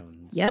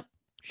Zeta-Jones. Yep.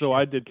 So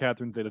I did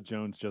Catherine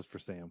Zeta-Jones just for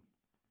Sam.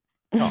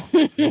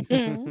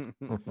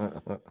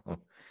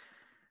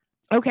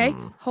 Okay,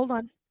 Hmm. hold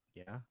on.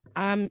 Yeah.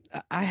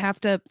 I have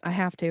to.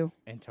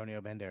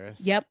 Antonio Banderas.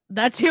 Yep,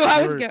 that's who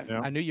I was going.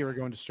 Yeah. I knew you were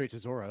going to straight to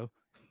Zorro.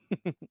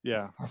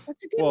 Yeah.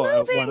 That's a good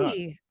Well, why not?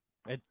 movie.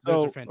 Those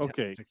So, are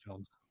fantastic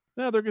films.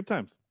 Yeah, they're good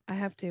times. I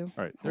have to.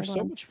 All right. They're Hold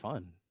so on. much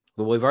fun.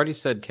 Well, we've already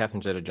said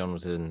Catherine Zeta-Jones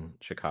was in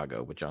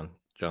Chicago with John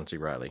C.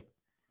 Reilly.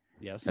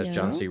 Yes. Has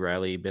John Yeah. C.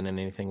 Reilly been in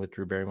anything with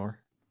Drew Barrymore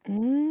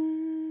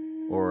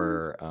Mm,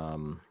 or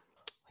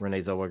Renee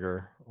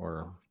Zellweger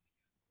or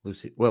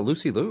Lucy? Well,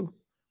 Lucy Liu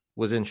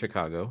was in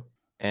Chicago,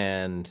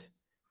 and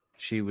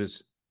she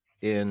was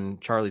in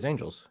Charlie's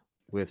Angels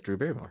with Drew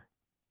Barrymore.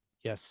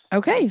 Yes.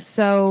 okay,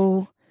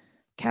 so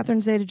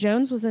Catherine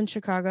Zeta-Jones was in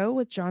Chicago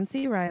with John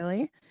C.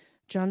 Reilly.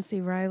 John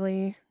C.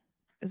 Reilly,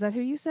 is that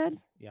who you said?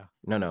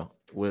 No.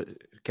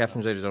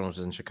 Catherine Zeta-Jones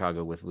was in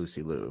Chicago with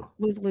Lucy Liu.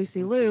 With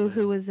Lucy Lucy Liu, Liu.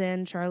 who was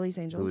in Charlie's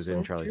Angels. was in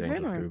with Charlie's Drew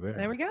Angels, Barrymore. Drew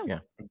There we go. Yeah.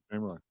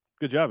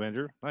 Good job,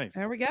 Andrew. Nice.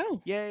 There we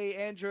go. Yay,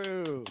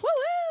 Andrew.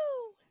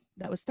 Woo-hoo!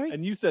 That was 3.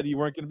 And you said you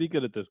weren't going to be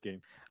good at this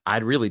game. I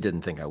really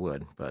didn't think I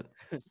would, but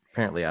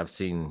apparently I've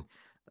seen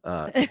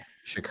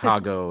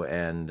Chicago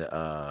and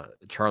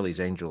Charlie's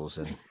Angels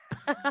and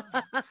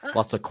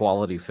lots of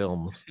quality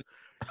films.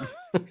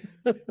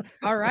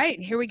 All right,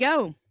 here we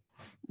go.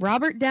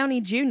 Robert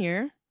Downey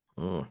Jr.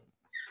 Mm.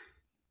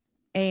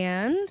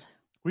 and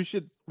We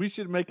should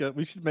make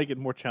it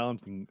more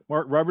challenging.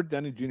 Robert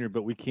Downey Jr.,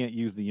 but we can't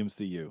use the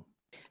MCU.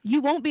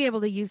 you won't be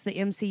able to use the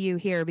MCU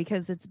here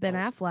because it's Ben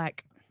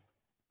Affleck.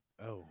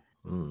 Oh,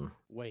 Mm.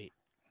 wait.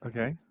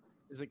 Okay.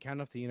 Does it count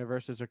if the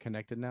universes are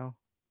connected now?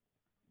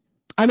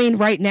 I mean,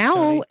 right now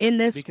Tony, in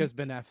this, Because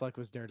Ben Affleck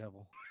was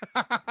Daredevil.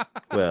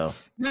 Well,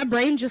 my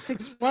brain just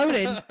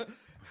exploded.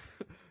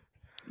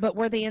 But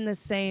were they in the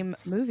same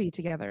movie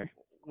together?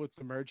 With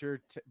the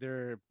merger,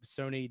 they're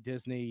Sony,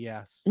 Disney,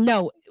 yes.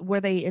 No, were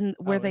they in?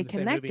 Were in they the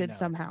same movie? connected No.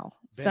 somehow?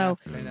 Ben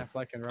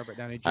Affleck and Robert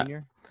Downey I- Jr.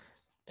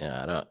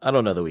 yeah, I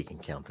don't know that we can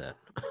count that.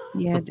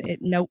 Yeah,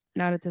 nope,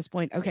 not at this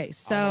point. Okay,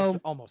 so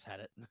almost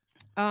had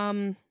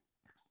it.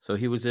 So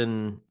he was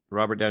in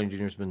Robert Downey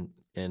Jr.'s been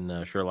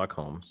in Sherlock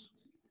Holmes,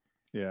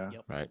 Yeah.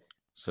 Yep. right?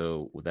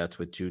 So that's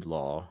with Jude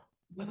Law.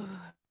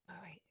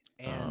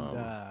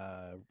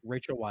 And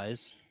Rachel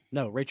Wise.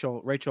 No,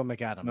 Rachel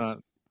McAdams. Not.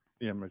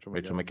 Yeah,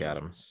 Rachel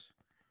McAdams.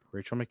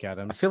 Rachel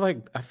McAdams.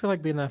 I feel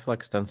like Ben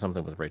Affleck's done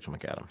something with Rachel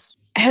McAdams.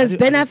 has I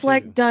Ben do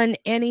Affleck too. done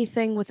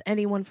anything with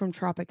anyone from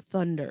Tropic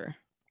Thunder?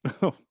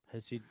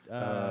 Has he?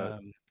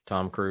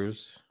 Tom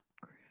Cruise,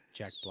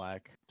 Jack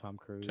Black, Tom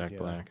Cruise, Jack yeah.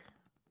 Black.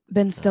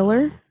 Ben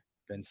Stiller? Um,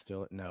 Ben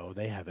Stiller. No,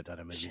 they haven't done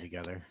a movie Shit.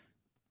 together.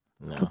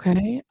 No.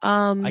 Okay.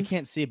 I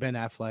can't see Ben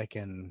Affleck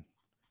and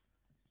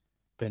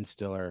Ben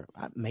Stiller.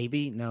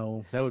 Maybe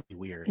no, that would be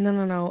weird.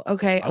 No.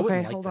 Okay, I wouldn't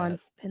okay, like hold on. that.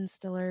 Ben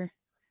Stiller.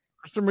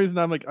 For some reason,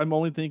 I'm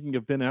only thinking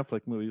of Ben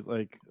Affleck movies.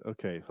 Like,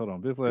 okay, hold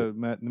on. Ben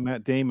Affleck,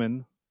 Matt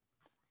Damon.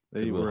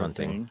 They Good Will were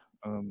Hunting.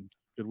 a thing.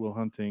 Good Will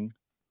Hunting.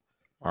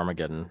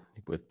 Armageddon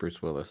with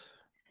Bruce Willis.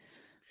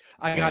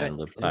 I got it. and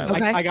Liv Tyler.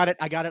 Okay. I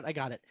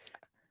got it.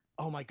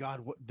 Oh my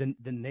god, what the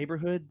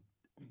Neighborhood?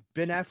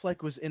 Ben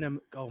Affleck was in a.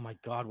 Oh my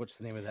god, what's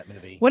the name of that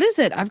movie? What is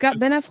it? I've got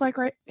Ben Affleck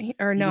right here.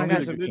 Or no, I don't got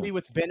need There's to a movie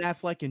with Ben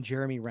Affleck and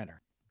Jeremy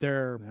Renner.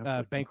 They're Ben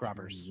Affleck bank and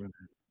robbers. Jeremy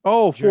Renner.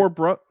 Oh,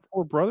 Jer-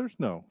 four brothers?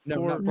 No. No,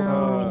 Four, not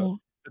no.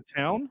 The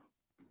Town?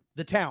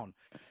 The Town.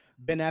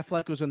 Ben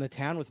Affleck was in The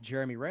Town with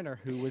Jeremy Renner,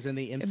 who was in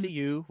the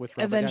MCU with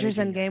Robert Avengers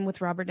Downey Jr. Endgame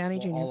with Robert Downey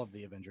Well, Jr. all of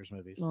the Avengers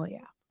movies. Well,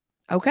 yeah.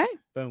 Okay.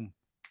 Boom.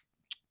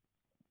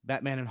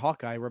 Batman and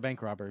Hawkeye were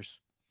bank robbers.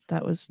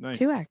 That was Nice.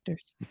 2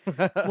 actors.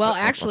 Well,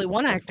 actually,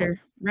 1 actor,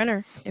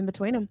 Renner, in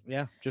between them.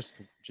 yeah, just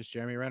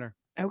Jeremy Renner.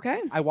 Okay.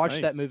 I watched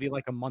that Nice. movie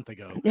like a month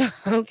ago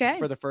Okay.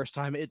 for the first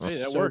time. It's Hey,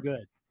 that so works.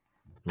 good.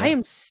 I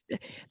am.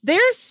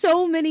 There's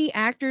so many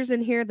actors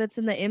in here that's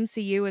in the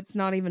MCU. It's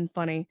not even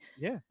funny.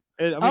 Yeah,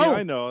 And, I mean, Oh.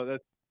 I know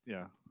that's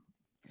yeah.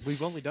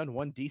 we've only done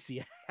one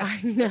DC. I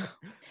know.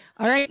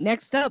 All right.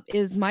 Next up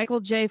is Michael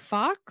J.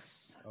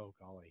 Fox Oh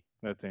golly,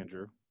 That's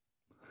Andrew.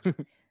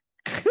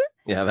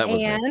 Yeah, that was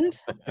me.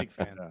 and big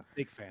fan. Yeah.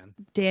 Big fan.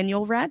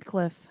 Daniel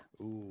Radcliffe.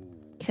 Ooh.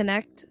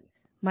 Connect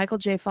Michael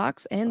J.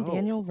 Fox and Oh.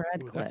 Daniel Ooh,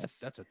 Radcliffe.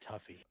 that's a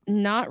toughie.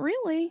 Not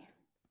really.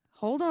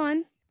 Hold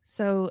on.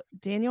 So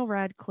Daniel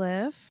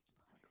Radcliffe,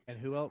 And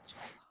who else?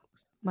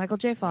 Michael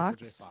J. Michael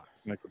J. Fox. Fox.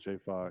 Michael J.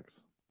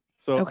 Fox.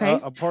 So Okay.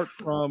 apart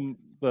from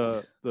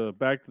the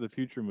Back to the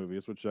Future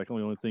movies, which I can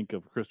only think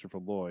of Christopher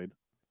Lloyd.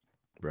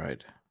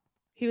 Right.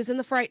 He was in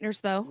The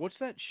Frighteners, though. What's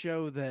that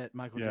show that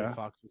Michael Yeah. J.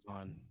 Fox was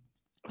on?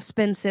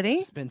 Spin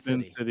City. Spin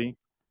Sin City. City.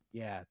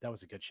 Yeah, that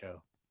was a good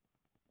show.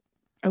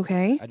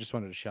 Okay. I just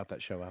wanted to shout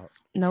that show out.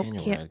 Nope.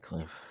 Daniel Can't.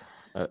 Radcliffe.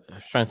 I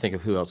was trying to think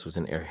of who else was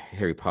in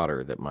Harry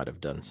Potter that might have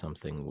done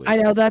something with. I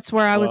know that's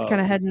where I was Uh, kind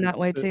of heading that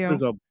way too.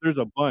 There's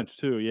a bunch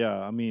too. Yeah,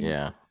 I mean,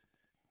 Yeah.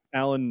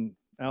 Alan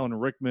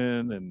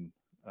Rickman and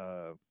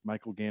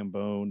Michael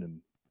Gambone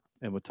and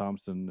Emma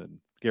Thompson and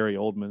Gary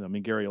Oldman. I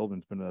mean, Gary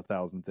Oldman's been in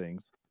 1,000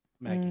 things.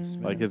 Maggie Mm.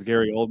 Smith. Like, has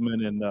Gary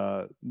Oldman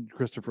and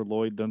Christopher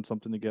Lloyd done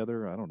something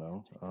together? I don't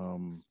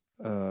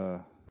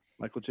know.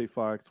 Michael J.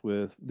 Fox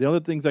with the other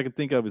things I could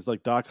think of is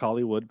like Doc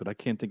Hollywood, but I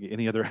can't think of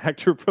any other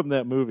actor from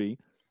that movie.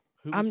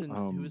 Who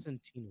I'm- was in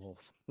Teen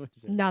Wolf? Who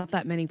is it? Not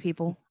that many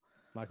people.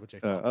 Michael J.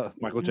 Fox.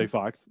 Michael J.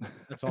 Fox.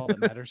 That's all that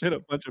matters. And a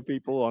bunch of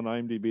people on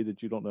IMDb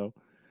that you don't know.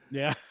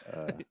 Yeah,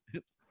 Uh,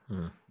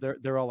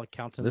 they're all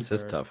accountants. This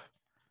is or- tough.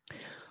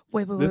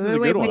 Wait, wait, this wait, is a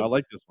wait, good wait, one. I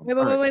like this one. wait,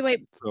 wait, All wait, right, wait,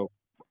 wait. So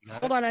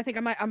Hold on. I think I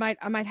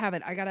might have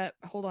it. I gotta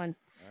hold on.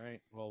 All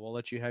right. Well, we'll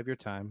let you have your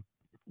time.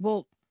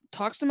 Well,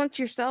 talks amongst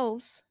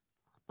yourselves.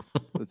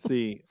 let's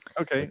see.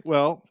 Okay,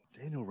 well,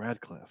 Daniel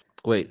Radcliffe.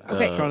 Wait.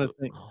 Okay. I'm trying to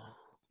think.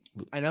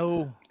 I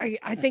know.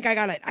 I think I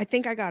got it. I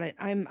think I got it.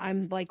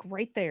 I'm like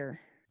right there.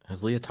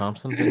 Has Leah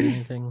Thompson done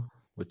anything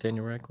with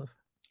Daniel Radcliffe?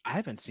 I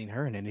haven't seen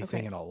her in anything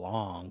Okay. in a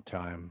long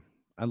time,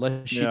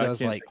 unless she Yeah, I does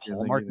can't like think of anything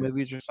Hallmark either.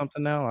 movies or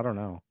something now. I don't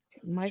know.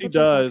 Michael She J.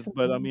 Fox does, and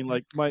but I Daniel mean,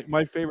 like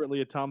my favorite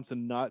Leah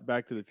Thompson, not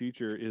Back to the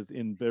Future, is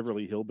in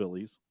Beverly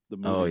Hillbillies, the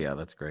movie. Oh yeah,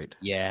 that's great.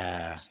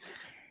 Yeah.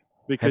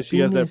 because she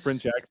has that Happiness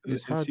French accent.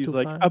 is And hard she's to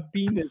like, find. a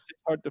penis is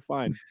hard to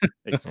find.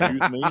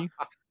 Excuse me,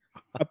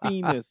 a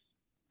penis.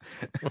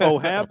 Oh,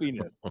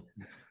 happiness.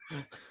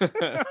 Man,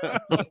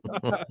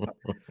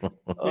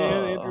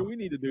 Andrew, we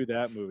need to do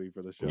that movie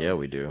for the show. Yeah,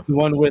 we do. The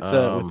one with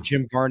Um,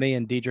 Jim Varney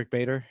and Diedrich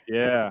Bader.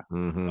 Yeah,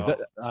 Mhm.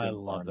 Oh, I Jim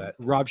love Varney.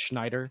 that. Rob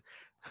Schneider.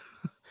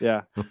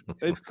 yeah.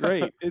 It's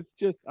great. It's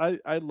just I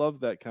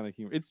love that kind of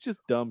humor. It's just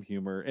dumb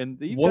humor, and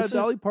you've Was got it?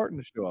 Dolly Parton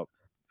to show up.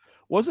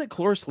 Was it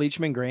Cloris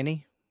Leachman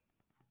Granny?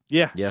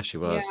 Yeah. Yeah, she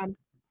was. Yeah.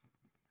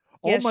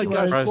 Oh Yes, my she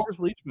gosh, was. Cloris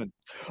Leachman.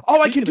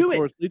 Oh, I Speaking can of do it.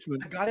 Cloris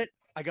Leachman. I got it.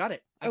 I got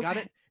it.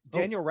 Okay.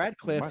 Daniel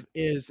Radcliffe mine.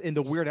 is in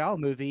the Weird Al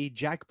movie.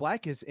 Jack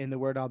Black is in the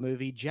Weird Al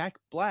movie. Jack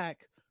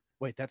Black.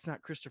 Wait, that's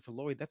not Christopher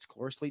Lloyd. That's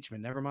Cloris Leachman.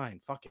 Never mind.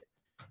 Fuck it.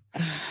 I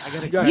got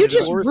got excited. You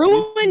just Cloris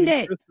ruined Leachman and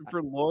it.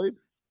 Christopher Lloyd.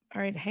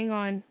 All right, hang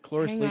on.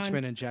 Cloris hang on.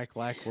 Leachman and Jack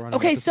Black were on.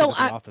 Okay, so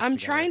I'm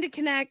trying to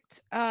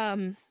connect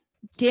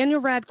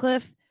Daniel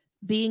Radcliffe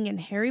being in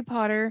Harry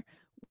Potter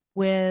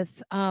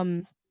with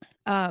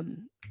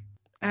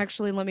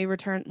actually let me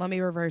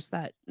reverse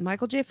that.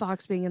 Michael J.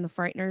 Fox being in The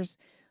Frighteners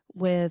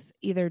with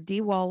either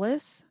Dee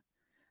Wallace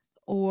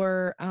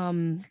or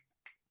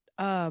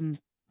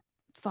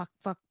fuck,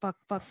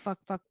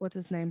 what's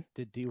his name?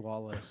 Did Dee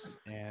Wallace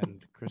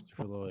and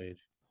Christopher Lloyd.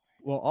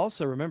 Well,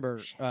 also remember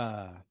Shit.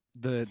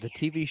 the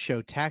TV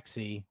show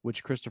Taxi,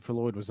 which Christopher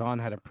Lloyd was on,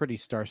 had a pretty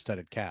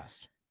star-studded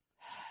cast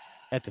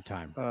at the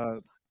time.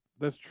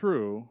 That's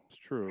true. It's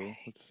true.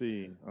 Let's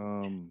see.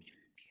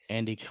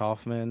 Andy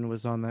Kaufman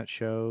was on that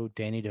show.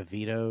 Danny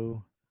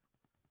DeVito.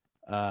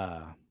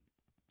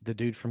 The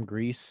dude from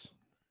Grease.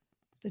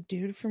 The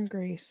dude from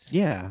Grease.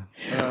 Yeah.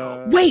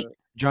 Wait!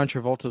 John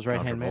Travolta's John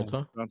right-hand man.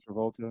 Travolta? John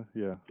Travolta.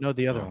 Yeah. No,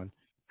 the other Oh. one.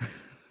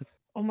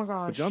 Oh my But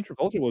gosh. John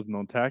Travolta wasn't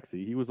on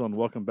Taxi. He was on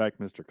Welcome Back,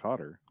 Mr.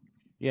 Cotter.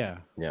 Yeah.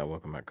 Yeah,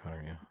 welcome back,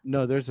 Connor. Yeah.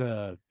 No, there's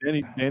a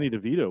Danny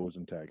DeVito was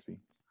in Taxi.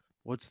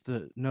 what's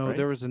the no, Right?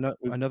 there was Was-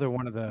 another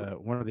one of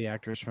the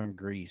actors from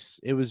Grease.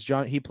 It was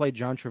John. He played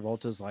John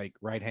Travolta's like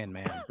right-hand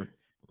man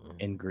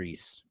in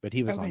Grease, but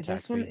he was okay, on this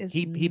Taxi. one is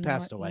He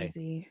passed not away.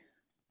 easy.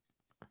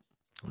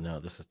 No,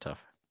 this is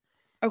tough.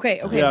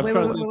 Okay, okay, Yeah, I'm wait,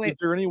 trying wait, to think, wait, is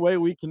there any way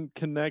we can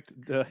connect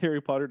Harry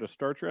Potter to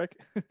Star Trek?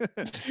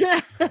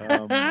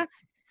 wait.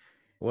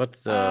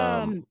 What's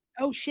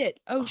Oh shit.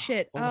 Oh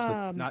shit. What was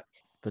the- not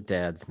the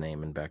dad's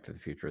name in Back to the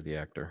Future? The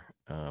actor,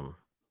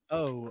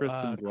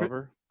 Crispin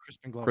Glover.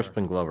 Crispin Glover.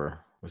 Crispin Glover.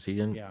 Was he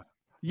in? Yeah.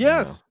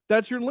 Yes, No.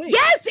 that's your link.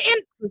 Yes,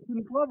 and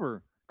Crispin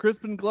Glover.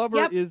 Crispin Glover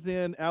Yep. is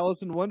in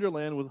Alice in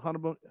Wonderland with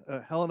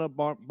Helena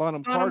Bonham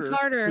Bonham Carter,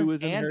 Carter. who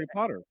is in And- Harry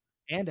Potter,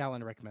 And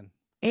Alan Rickman.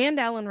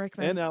 Alan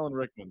Rickman. and Alan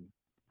Rickman.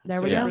 There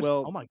So we yeah, go. Chris-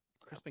 Well, oh my!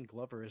 Crispin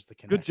Glover is the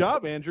Good connection.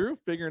 job, Andrew,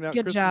 figuring out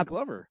Good Crispin job.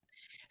 Glover.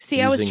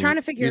 See, I was trying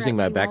to figure using out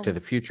my who Back all to the-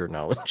 the Future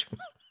knowledge.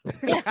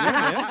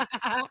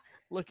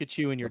 Look at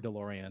you and your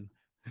DeLorean.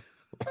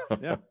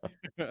 Yeah.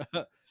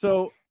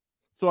 So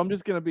I'm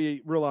just gonna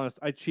be real honest.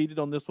 I cheated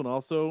on this one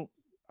also.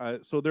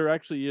 So there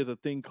actually is a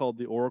thing called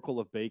the Oracle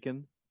of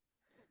Bacon,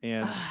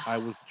 and I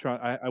was trying.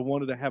 I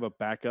wanted to have a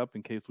backup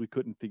in case we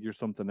couldn't figure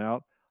something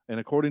out. And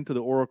according to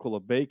the Oracle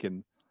of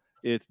Bacon,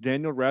 it's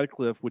Daniel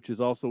Radcliffe, which is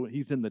also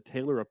he's in the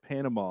Tailor of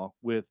Panama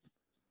with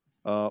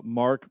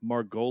Mark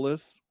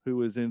Margolis,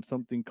 who is in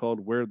something called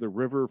Where the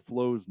River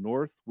Flows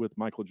North with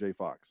Michael J.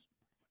 Fox.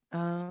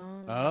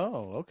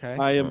 Oh, okay.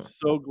 I am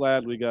so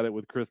glad we got it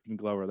with Crispin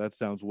Glover. That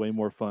sounds way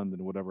more fun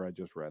than whatever I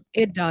just read.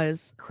 It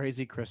does.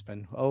 Crazy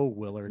Crispin. Oh,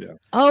 Willard. Yeah.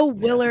 Oh,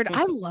 Willard.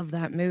 I love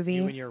that movie.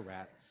 You and your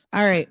rats.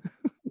 All right.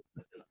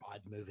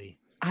 Odd movie.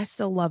 I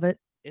still love it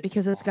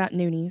because it's odd. got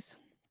Noonies.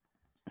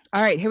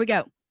 All right, here we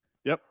go.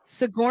 Yep.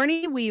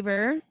 Sigourney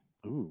Weaver.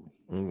 Ooh.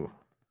 Ooh.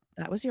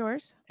 That was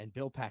yours. And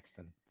Bill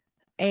Paxton.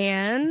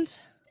 And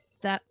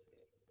that.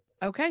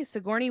 Okay,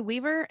 Sigourney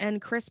Weaver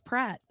and Chris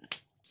Pratt.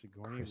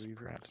 Sigourney Chris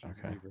Weaver. Pratt, Sigourney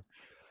okay. Weaver.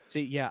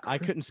 See, yeah, I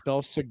couldn't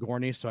spell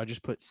Sigourney, so I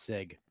just put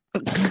Sig.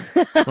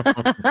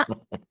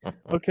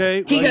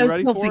 Okay. He are you goes,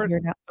 ready "We'll for figure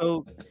it? it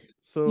out."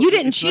 So You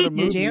didn't it's not a cheat,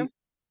 did you? movie.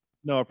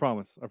 No, I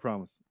promise.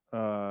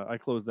 I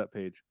closed that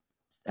page.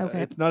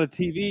 Okay. It's not a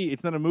TV.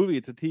 It's not a movie.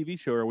 It's a TV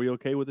show. Are we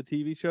okay with a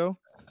TV show?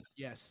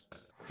 Yes.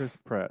 Chris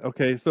Pratt.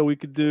 Okay, so we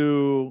could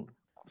do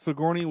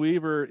Sigourney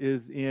Weaver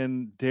is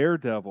in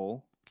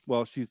Daredevil.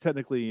 Well, she's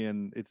technically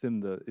it's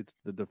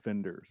the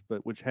Defenders,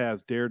 but which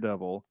has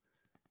Daredevil,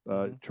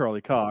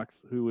 Charlie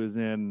Cox, who is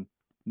in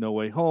No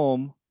Way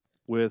Home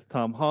with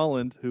Tom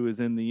Holland, who is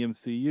in the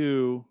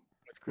MCU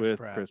with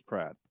Chris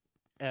Pratt.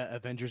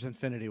 Avengers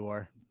Infinity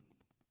War.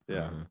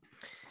 Yeah. Mhm.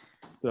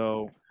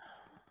 So,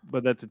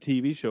 but that's a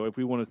TV show. If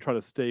we want to try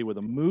to stay with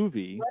a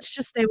movie, Let's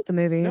just stay with the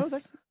movies.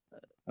 that's-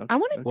 I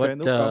wanna- Okay, What,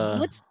 no problem.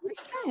 let's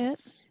try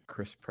it.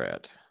 Chris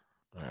Pratt.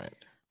 All right.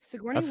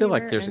 Sigourney I feel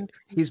like Weaver there's and-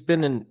 he's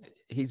been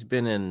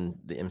in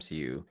the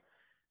MCU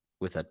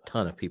with a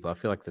ton of people. I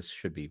feel like this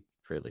should be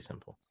fairly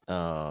simple.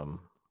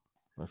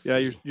 Let's Yeah,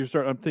 see. you're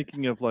starting. I'm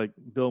thinking of like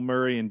Bill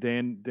Murray and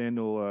Dan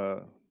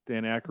Aykroyd.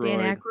 Dan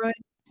Aykroyd.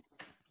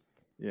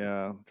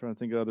 Yeah, I'm trying to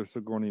think of other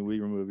Sigourney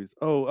Weaver movies.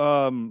 Oh,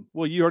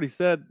 well, you already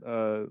said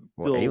Well,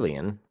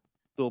 Alien.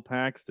 Bill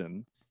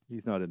Paxton.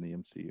 He's not in the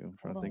MCU. I'm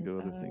trying to think of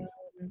other things.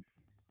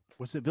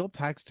 Was it Bill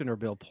Paxton or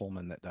Bill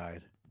Pullman that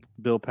died?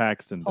 Bill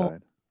Paxton Oh.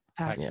 died.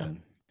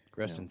 Paxton.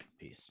 Rest Yeah. in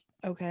peace.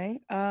 Okay.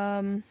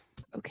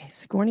 Okay.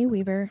 Sigourney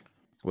Weaver.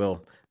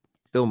 Well,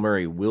 Bill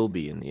Murray will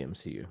be in the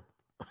MCU,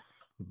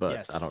 but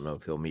Yes. I don't know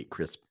if he'll meet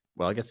Chris.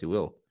 Well, I guess he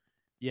will.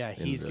 Yeah,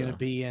 In he's going the- to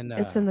be in.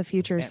 It's in the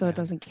future, so it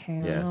Ant-Man. doesn't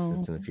count. Yes,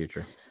 it's in the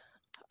future.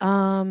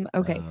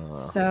 Okay.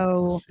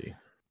 So let's see.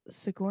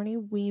 Sigourney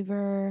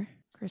Weaver,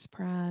 Chris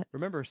Pratt.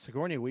 Remember,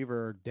 Sigourney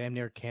Weaver damn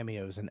near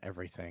cameos in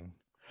everything.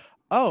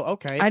 Oh,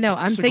 okay. I know.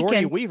 I'm Sigourney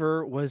thinking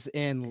Weaver was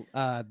in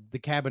The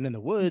Cabin in the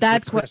Woods.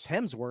 That's with what- Chris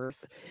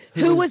Hemsworth.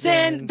 Who was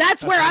in-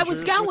 that's where I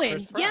was Avengers with going.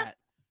 Chris Yeah. Pratt.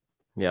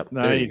 Yep,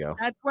 there you Nice. go.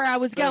 that's where I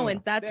was Boom.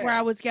 going. That's where There.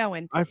 I was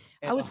going. I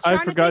I was I trying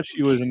to forgot think-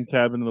 she was in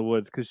Cabin in the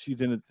Woods because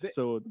she's in it.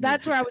 So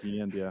That's where I was- at the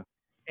end. Yeah.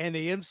 And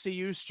the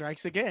MCU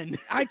strikes again.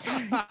 I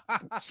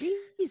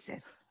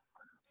Jesus.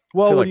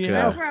 Well, feel when like, you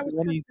That's have where I was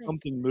trying to 20 think.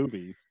 something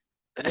movies,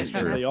 That's and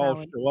true. they That's all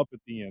valid. show up at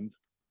the end.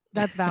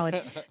 That's valid.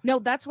 No,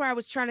 that's where I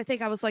was trying to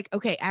think. I was like,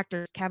 okay,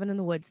 actors, Cabin in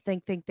the Woods.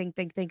 Think. And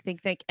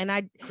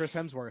Chris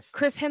Hemsworth.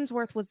 Chris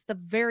Hemsworth was the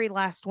very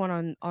last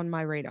one on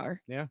my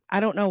radar. Yeah. I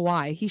don't know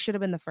why. He should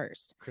have been the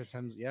first.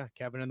 Yeah,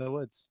 Cabin in the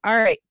Woods. All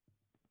right.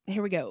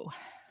 Here we go.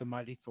 The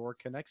mighty Thor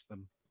connects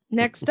them.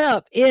 Next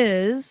up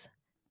is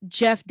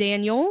Jeff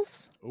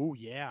Daniels Oh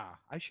yeah,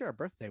 I share a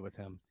birthday with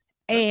him.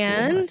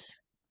 and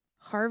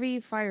Harvey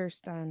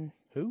Firestein.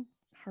 Who?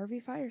 Harvey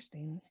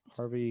Firestein.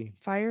 Harvey.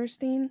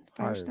 Firestein.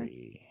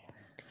 Harvey.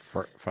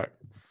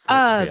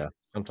 Yeah,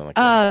 something like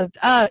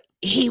that.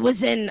 He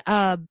was in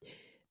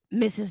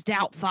Mrs.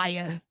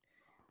 Doubtfire.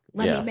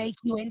 Let Yeah. me make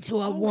you into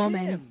a Oh,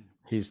 woman. him.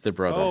 He's the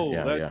brother. Oh,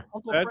 yeah, that- yeah,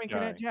 Uncle That Frank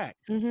and Aunt guy. Jack.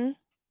 Mm-hmm.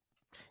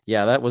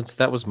 yeah. That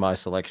was my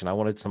selection. I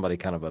wanted somebody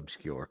kind of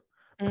obscure.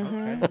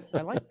 Mm-hmm. Okay,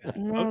 I like that.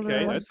 No,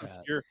 Okay, like that's that.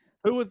 obscure.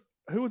 Who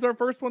was our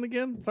first one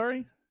again?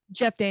 Sorry.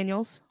 Jeff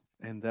Daniels.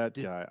 And that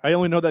Did- guy. I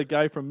only know that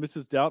guy from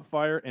Mrs.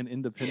 Doubtfire and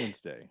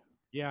Independence Day.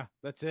 Yeah,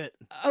 that's it.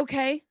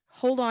 Okay,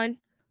 hold on.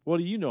 What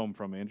do you know him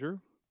from, Andrew?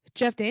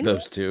 Jeff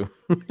Daniels. Those two.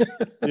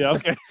 Yeah.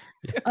 Okay.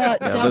 Yeah,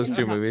 Doug- those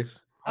two movies.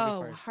 Harvey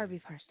Oh, Firestein.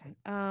 Harvey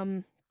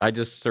Firestein. I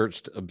just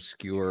searched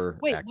obscure.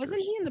 Wait, actors.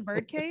 wasn't he in the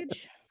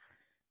Birdcage?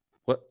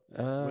 What?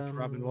 With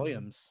Robin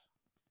Williams.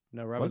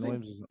 No, Robin was he?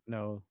 Williams is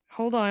no.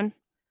 Hold on.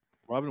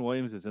 Robin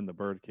Williams is in the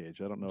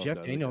Birdcage. I don't know. if Jeff that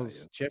other guy Daniels.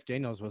 is. Jeff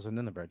Daniels wasn't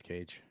in the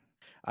Birdcage.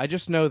 I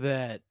just know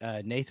that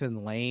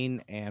Nathan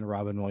Lane and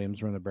Robin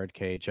Williams were in the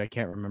Birdcage. I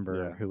can't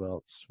remember Yeah. who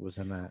else was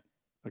in that.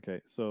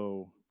 Okay,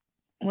 so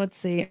Let's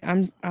see.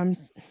 I'm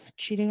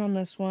cheating on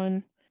this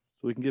one.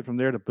 we can get from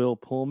there to Bill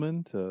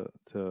Pullman to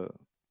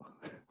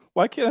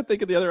Why can't I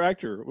think of the other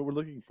actor? What we're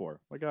looking for?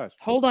 My gosh,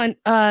 Hold on.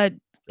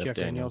 Jeff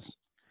Daniels.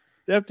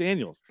 Jeff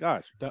Daniels.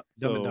 Gosh, Dumb and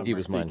So- Dumber. He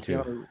was mine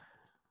too.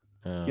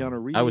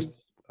 Keanu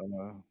Reeves.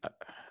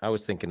 I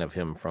was thinking of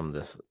him from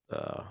this,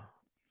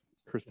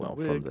 Kristen from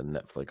Wiig. the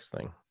Netflix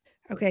thing.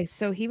 Okay,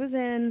 so he was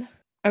in.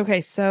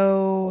 Okay,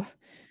 so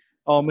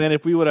Oh man,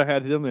 if we would have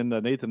had him and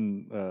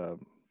Nathan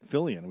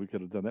Fillion, we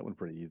could have done that one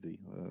pretty easy.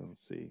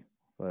 Let's see,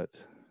 but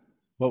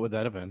What would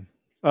that have been?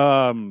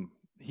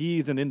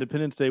 he's in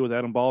Independence Day with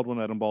Adam Baldwin.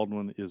 Adam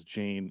Baldwin is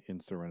Jane in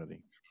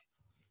Serenity.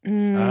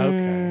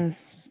 Okay.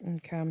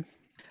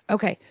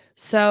 Okay.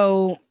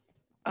 So,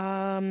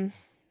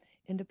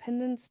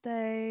 Independence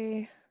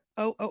Day.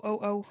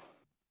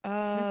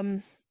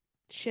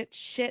 Shit.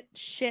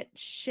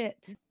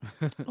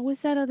 Oh,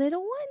 is that a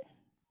little one?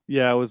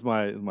 Yeah, it was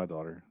my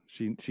daughter.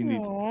 She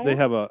needs. Aw. They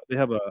have a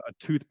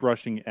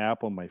toothbrushing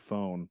app on my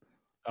phone.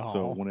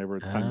 So Oh. whenever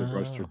it's time to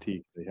brush their Oh.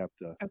 teeth, they have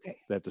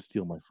to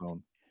steal my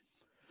phone.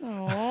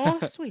 Oh,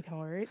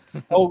 sweetheart.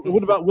 Oh,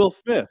 what about Will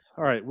Smith?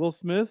 All right, Will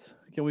Smith.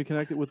 Can we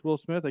connect it with Will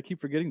Smith? I keep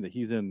forgetting that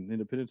he's in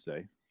Independence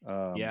Day.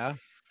 Yeah.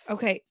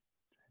 Okay.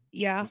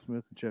 Yeah. Will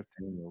Smith and Jeff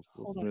Daniels.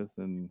 Will Hold on. Smith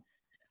and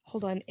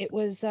Hold on. It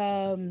was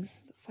Firestein.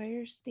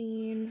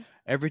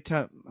 Every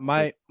time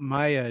my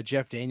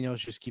Jeff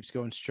Daniels just keeps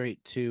going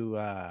straight to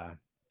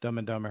Dumb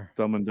and Dumber.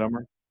 Dumb and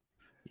Dumber.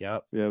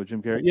 Yep. Yeah, with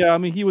Jim Carrey. Yeah, I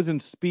mean he was in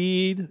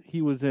Speed.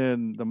 He was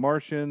in The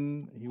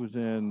Martian. He was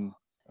in.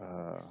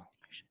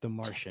 The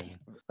Martian.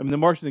 I mean, The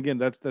Martian again.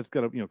 That's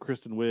got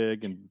Kristen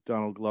Wiig and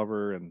Donald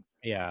Glover and.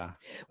 Yeah.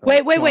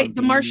 Wait. Sean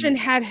The Martian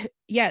Bean, had.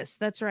 Yes,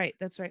 that's right.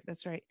 Bill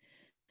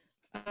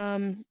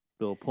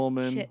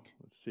Pullman. Shit.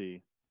 Let's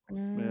see. Will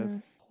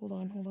Smith. Hold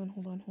on.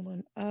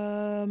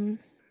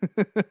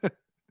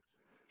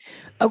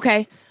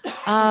 Okay.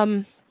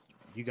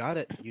 You got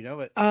it. You know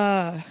it,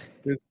 don't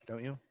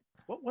you?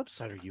 What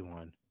website are you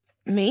on?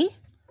 Me?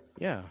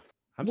 Yeah.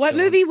 What still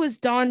on movie was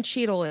Don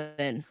Cheadle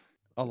in?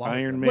 a lot of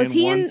Iron them. Man. Was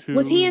he 1, in- 2,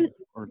 was he in-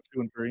 or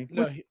 2 and 3?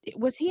 No,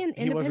 Was he in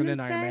he wasn't in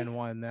Independence Day? Iron Man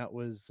 1. That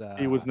was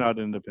He was not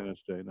in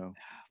Independence Day. No.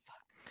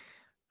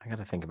 I got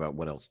to think about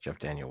what else Jeff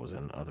Daniel was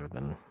in other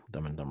than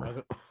Dumb and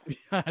Dumber.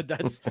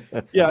 That's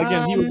Yeah,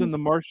 again, he was in Um, The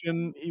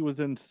Martian. He was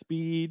in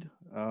Speed.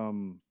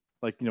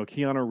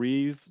 Keanu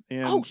Reeves.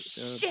 And Oh,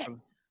 shit.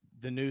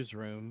 the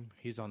Newsroom.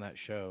 He's on that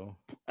show.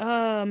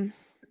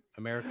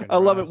 American. I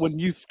love it Rust. when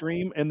you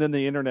scream and then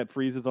the internet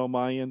freezes on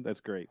my end.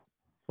 That's great.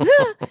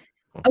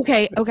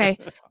 Okay.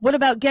 What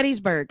about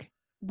Gettysburg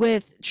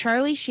with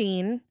Charlie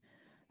Sheen?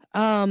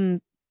 Okay.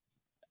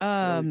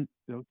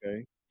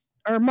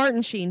 Or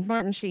Martin Sheen.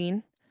 Martin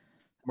Sheen,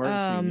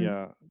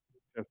 yeah.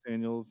 Jeff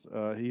Daniels.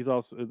 He's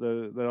also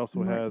that also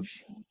Martin has.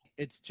 Sheen.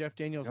 It's Jeff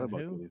Daniels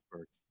Forgot and about who?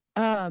 Gettysburg.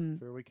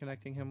 Who are we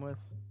connecting him with?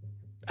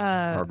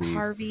 Harvey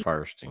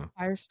Firestein.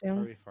 Firestone.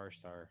 Harvey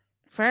Firestar.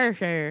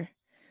 Firestone.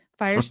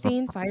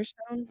 Okay.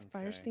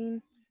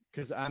 Firestein.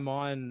 Because I'm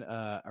on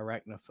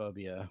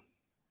Arachnophobia.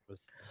 With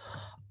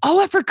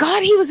Oh, I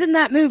forgot he was in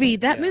that movie.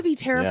 That Yeah. movie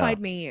terrified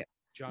me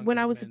John when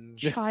I was a Goodman,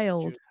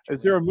 child.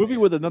 Is there a movie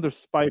with another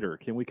spider?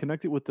 Can we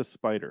connect it with the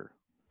spider?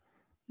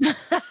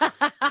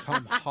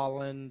 Tom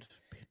Holland,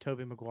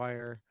 Tobey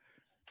Maguire?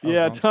 Oh,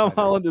 Yeah, wrong Tom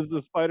spider. Holland is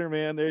the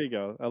Spider-Man. There you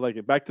go. I like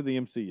it. Back to the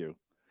MCU.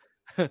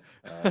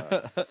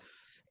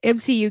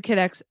 MCU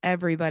connects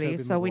everybody, Tobey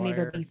so we need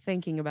to Maguire. be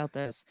thinking about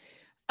this.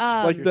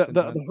 Like Kirsten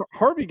the Dunst.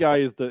 Harvey guy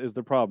is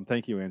the problem.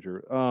 Thank you,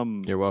 Andrew.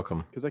 You're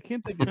welcome. Because I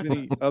can't think of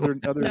any other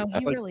No,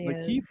 he like, really like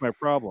is. he's my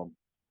problem.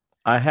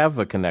 I have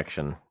a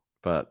connection,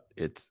 but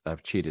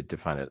I've cheated to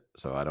find it,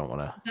 so I don't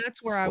want to.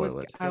 That's where I was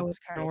Spoil it. kind of Go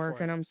for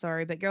working. it. I'm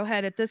sorry, but go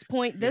ahead. At this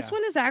point, this Yeah.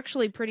 one is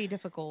actually pretty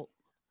difficult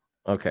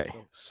Okay,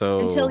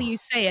 so until you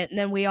say it, and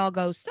then we all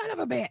go, "Son of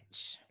a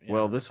bitch."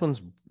 Well, this one's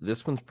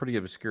pretty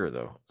obscure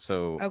though.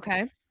 So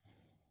Okay.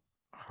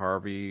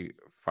 Harvey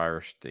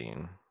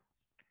Firestein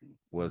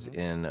was Mhm.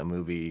 in a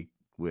movie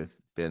with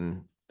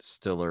Ben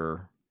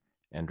Stiller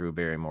and Drew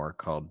Barrymore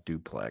called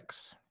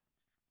Duplex.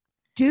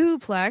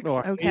 Duplex.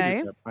 No,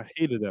 okay. I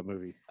hated that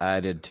movie. I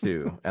did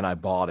too, and I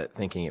bought it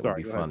thinking it would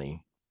Sorry, be go ahead.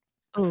 funny,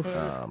 Oof.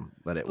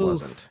 but it Oof.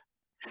 wasn't.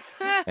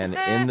 And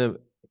in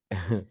the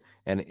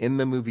and in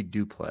the movie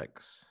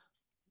Duplex,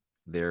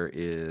 there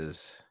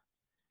is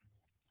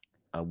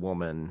a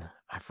woman.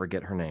 I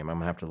forget her name. I'm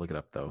gonna have to look it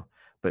up though.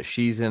 But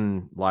she's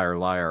in Liar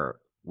Liar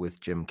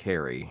with Jim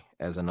Carrey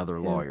as another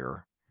Who?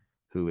 lawyer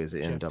who is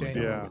in Jeff Dumb and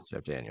Daniels. Dumber with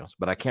Jeff Daniels.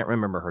 But I can't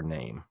remember her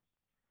name.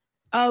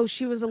 Oh,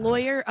 she was a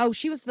lawyer. Oh,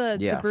 she was the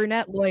Yeah.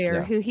 brunette lawyer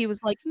Yeah. who he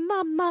was like,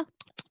 "Mama."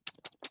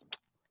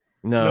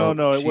 No,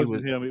 it she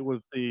wasn't was- him. It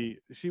was the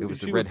she it was the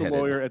was the redheaded.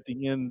 lawyer at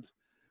the end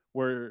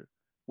where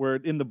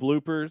in the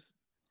bloopers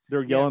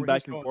they're Yeah, yelling where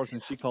back he's and going, forth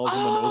and she calls him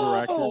an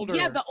overactor. Oh, yeah, Older.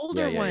 the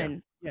older Yeah.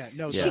 one. Yeah,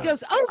 no, Yeah. She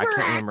goes, I can't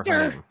remember her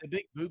 "Overactor." name. the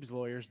big boobs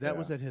lawyers. That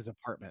was at his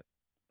apartment.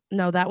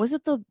 No, that was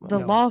at the No.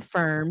 law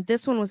firm.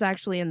 This one was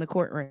actually in the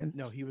courtroom.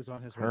 No, he was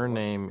on his. way Her to work.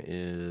 name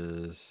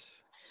is.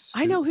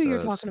 I know who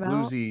you're talking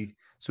about.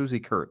 Susie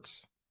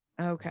Kurtz.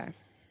 Okay.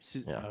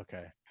 Yeah.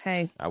 Okay.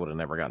 Hey, I would have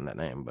never gotten that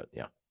name, but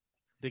yeah.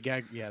 The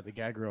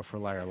gag reel for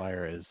Liar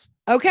Liar is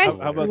Okay, How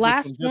about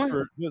last this one.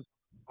 one?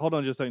 Hold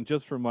on just a second,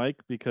 just for Mike,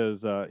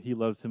 because he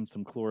loves him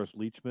some Cloris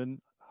Leachman.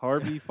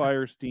 Harvey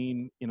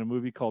Firestein in a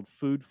movie called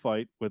Food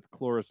Fight with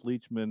Cloris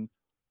Leachman,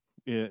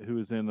 who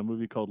is in a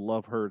movie called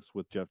Love Hurts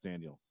with Jeff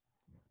Daniels.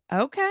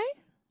 Okay.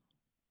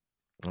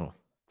 Oh,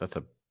 that's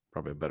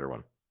probably a better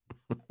one.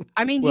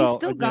 I mean, you Well,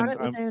 still got again,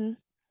 it within.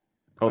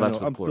 Oh, I that's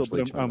know, with Cloris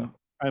Leachman. though.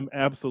 I'm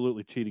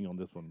absolutely cheating on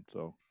this one.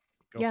 So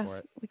go Yeah, for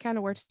it. we kind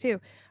of were too.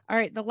 All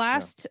right, the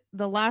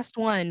last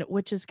one,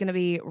 which is going to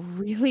be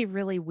really,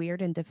 really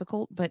weird and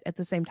difficult, but at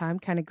the same time,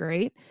 kind of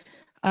great.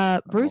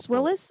 Bruce for it.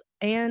 Willis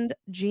and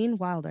Gene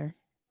Wilder.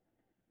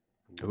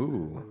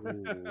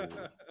 Ooh.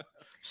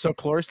 So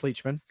Cloris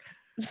Leachman.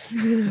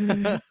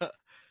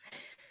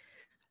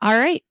 All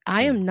right,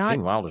 I am not.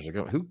 Gene Wilder's a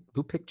good.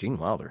 Who picked Gene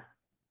Wilder?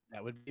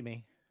 That would be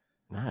me.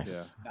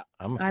 Nice. Yeah.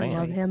 I'm a I fan.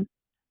 love him.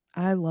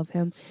 I love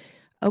him.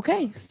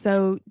 Okay,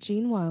 so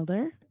Gene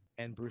Wilder.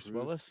 And Bruce Bruce.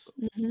 Willis.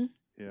 hmm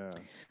yeah,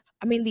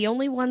 I mean, the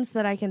only ones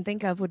that I can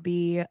think of would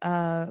be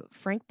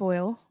Frank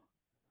Boyle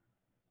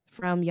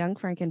from Young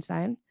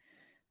Frankenstein.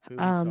 Who's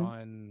Um,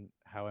 on not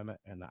How I Met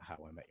Your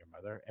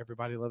Mother.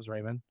 Everybody Loves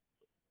Raymond.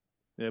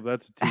 yeah, but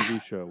that's a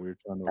TV show. We were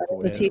trying to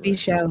avoid. The Yeah, TV right.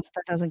 show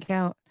that doesn't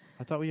count.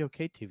 I thought we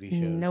okayed TV shows.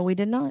 No, we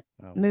did not.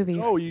 Oh, Movies.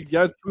 Oh, you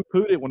guys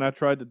poo-pooed it when I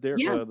tried to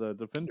Yeah. the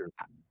Defender.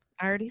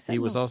 I already said He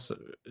was no. also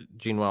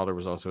Gene Wilder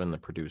was also in The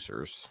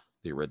Producers,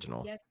 the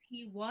original. Yes,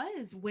 he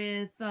was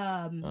with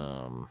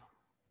Um,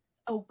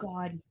 oh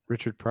God.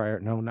 Richard Pryor.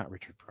 No, not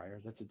Richard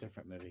Pryor. That's a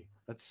different movie.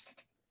 That's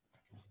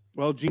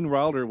Well, Gene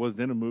Wilder was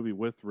in a movie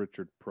with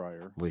Richard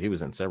Pryor. well, he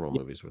was in several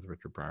movies with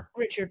Richard Pryor.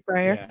 Richard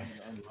Pryor.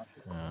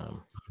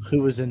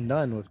 Who was in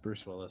None with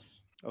Bruce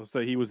Willis? I'll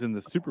say he was in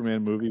the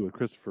Superman movie with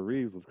Christopher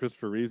Reeves. Was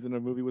Christopher Reeves in a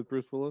movie with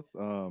Bruce Willis?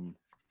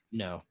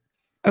 No.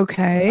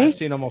 Okay. I've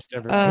seen almost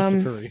every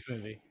Christopher Reeve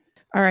movie.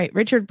 All right.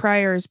 Richard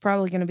Pryor is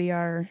probably going to be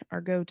our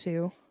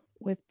go-to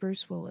with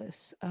Bruce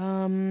Willis.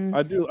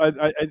 I do.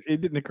 It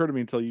didn't occur to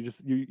me until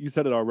you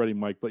said it already,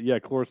 Mike. But yeah,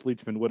 Cloris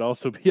Leachman would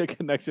also be a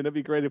connection. It'd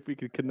be great if we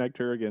could connect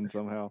her again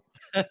somehow.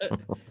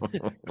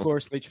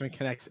 Cloris Leachman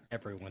connects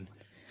everyone.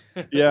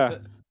 Yeah.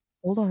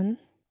 Hold on.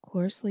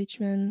 Cloris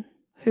Leachman.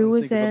 Who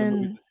was Think of other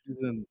movies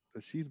in?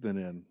 that she's been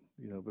in?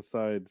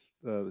 Besides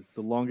The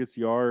Longest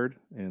Yard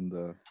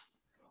and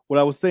what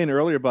I was saying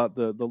earlier about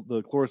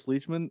the Cloris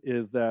Leachman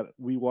is that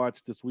we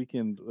watched this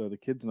weekend. The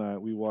kids and I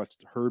we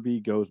watched Herbie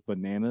Goes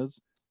Bananas,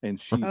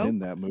 and she's Oh. in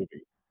that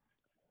movie.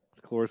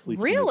 Cloris Leachman. is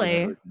in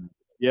Really? that movie.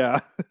 Yeah,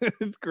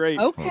 it's great.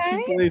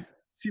 Okay.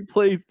 She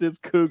plays this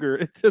cougar.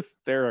 It's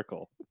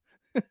hysterical.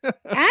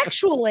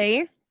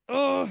 Actually.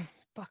 Oh.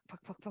 Fuck.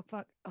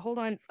 Hold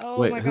on. Oh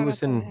Wait, my who God.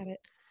 was I thought I in- had it.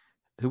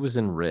 Who was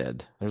in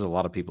Red? There's a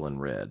lot of people in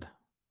Red,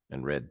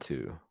 and Red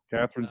too.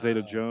 Catherine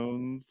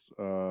Zeta-Jones,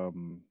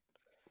 John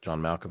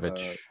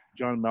Malkovich,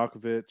 John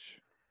Malkovich,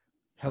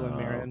 Helen Oh.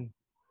 Mirren.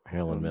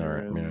 Helen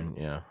Mirren. Mirren.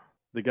 Yeah.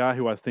 the guy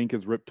who I think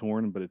is Rip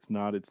Torn, but it's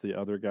not. It's the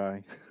other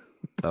guy.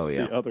 Oh It's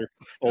yeah. the other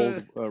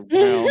old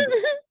round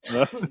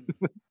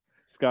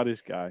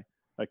Scottish guy.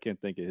 I can't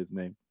think of his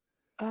name.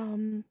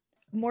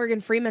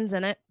 Morgan Freeman's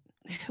in it.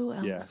 Who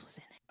else Yeah. was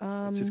in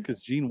it? It's just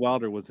because Gene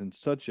Wilder was in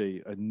such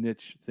a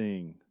niche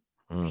thing.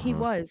 He Mhm.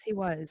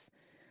 was.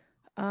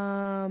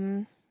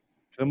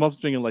 I'm also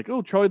thinking like,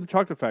 oh, Charlie the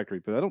Chocolate Factory,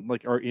 but I don't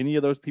like. Are any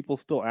of those people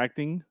still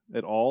acting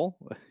at all?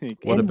 Like,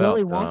 What And about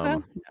Willy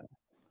Wonka? yeah.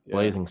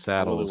 Blazing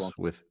Saddles Wonka.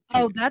 with?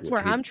 Oh, that's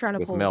where I'm trying to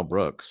with pull. Mel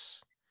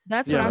Brooks.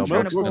 That's Yeah, what I'm Mel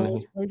trying to Brooks pull.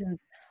 is- Blazing-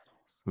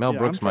 Mel Yeah,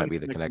 I'm Brooks trying might to be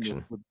the connect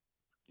him connection.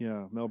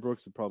 yeah, Mel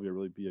Brooks would probably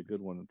really be a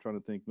good one. I'm trying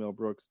to think Mel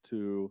Brooks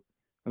to.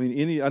 I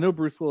mean, I know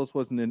Bruce Willis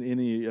wasn't in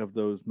any of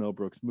those Mel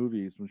Brooks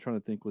movies. I'm trying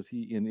to think, was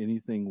he in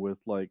anything with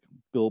like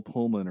Bill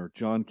Pullman or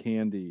John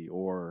Candy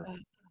or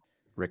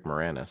Rick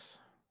Moranis.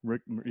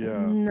 Rick?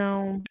 Yeah,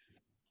 No.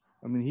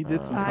 I mean, he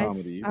did some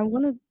comedies. I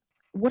want to.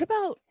 What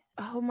about?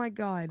 Oh my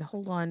God!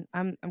 Hold on.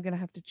 I'm gonna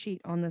have to cheat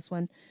on this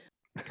one.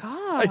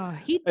 God,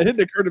 he. It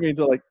didn't occur to me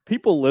until like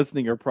people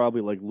listening are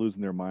probably like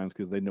losing their minds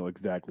because they know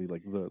exactly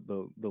like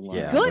the line.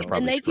 Yeah, they're Good, probably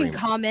and they screaming. can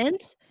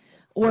comment,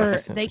 or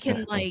Right. they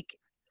can like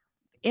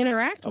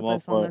interact I'm with all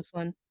us on for it. this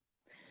one.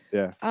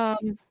 Yeah.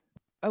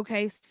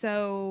 Okay,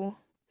 so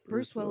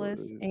Bruce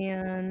Willis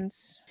and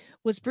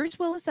was Bruce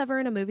Willis ever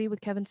in a movie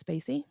with Kevin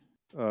Spacey?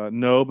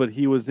 No, but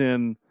he was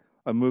in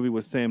a movie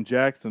with Sam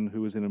Jackson,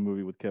 who was in a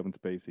movie with Kevin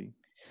Spacey.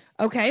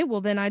 Okay,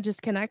 well then I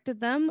just connected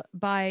them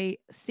by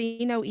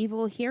See No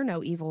Evil, Hear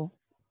No Evil.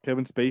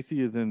 Kevin Spacey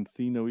is in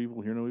See No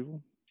Evil, Hear No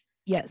Evil.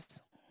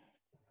 Yes.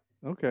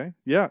 Okay,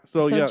 yeah.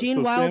 So Yeah, Gene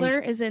Sam- Wilder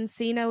is in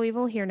See No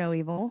Evil, Hear No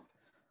Evil.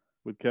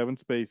 with Kevin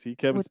Spacey.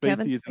 Kevin With Spacey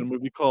Kevin is in a Spacey.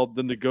 movie called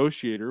The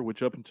Negotiator,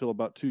 which up until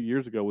about 2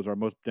 years ago was our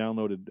most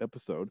downloaded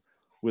episode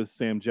with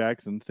Sam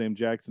Jackson. Sam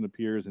Jackson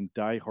appears in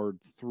Die Hard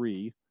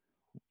 3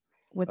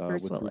 With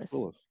Bruce with Willis. Bruce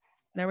Willis.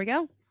 There we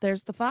go.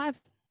 There's the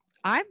 5.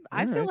 I All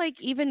feel right.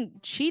 like even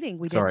cheating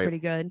we Sorry. did pretty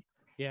good.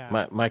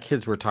 Yeah. My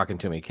kids were talking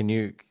to me. Can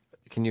you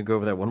go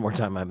over that one more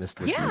time? I missed.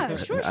 Yeah,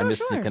 sure, I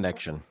missed sure. the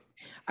connection.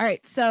 All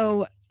right,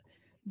 so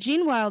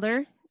Gene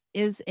Wilder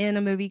is in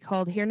a movie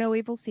called Hear No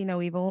Evil, See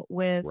No Evil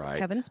with Right.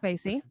 Kevin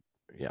Spacey.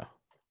 Yeah.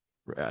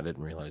 I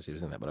didn't realize he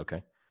was in that, but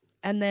okay.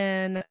 And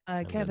then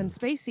And Kevin then-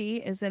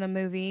 Spacey is in a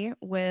movie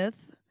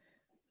with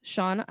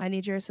Sean. I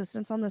need your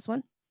assistance on this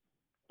one.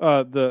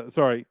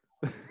 Sorry.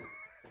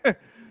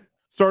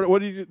 What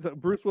did you?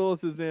 Bruce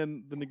Willis is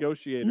in The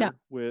Negotiator No.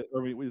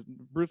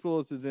 Bruce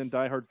Willis is in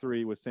Die Hard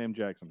 3 with Sam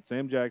Jackson.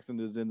 Sam Jackson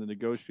is in The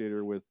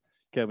Negotiator with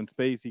Kevin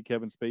Spacey.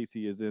 Kevin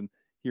Spacey is in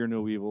Hear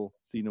No Evil,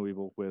 See No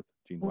Evil with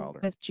Gene Wilder.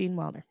 With Gene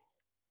Wilder.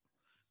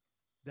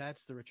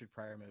 That's the Richard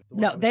Pryor movie. The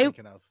No, one I was they-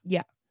 thinking of.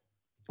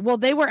 Well,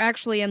 they were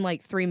actually in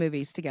like 3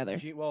 movies together.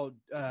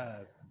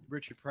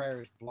 Richard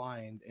Pryor is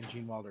blind and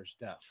Gene Wilder's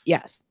deaf.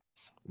 Yes.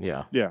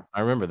 Yeah. Yeah.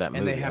 I remember that movie.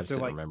 And they I have just to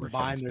didn't like remember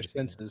combine Kevin their Spacey.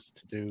 senses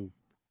to do.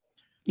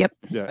 Yeah,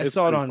 I it's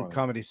saw it pretty on funny.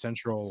 Comedy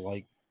Central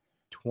like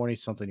 20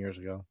 something years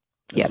ago.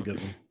 That's Yep. a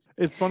good one.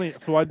 It's funny.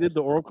 So I did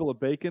the Oracle of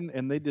Bacon,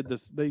 and they did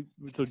this.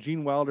 So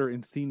Gene Wilder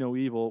in See No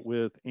Evil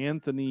with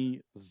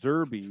Anthony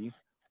Zerbe,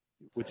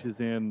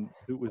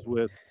 who was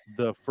with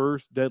The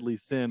First Deadly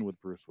Sin with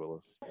Bruce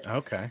Willis.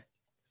 Okay.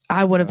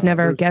 I would have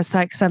never there's- guessed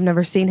that because I've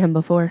never seen him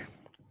before.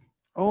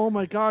 Oh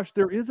my gosh,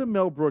 there is a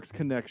Mel Brooks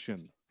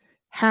connection.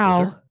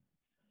 How?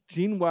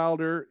 Gene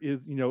Wilder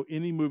is,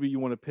 any movie you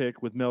want to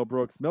pick with Mel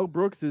Brooks. Mel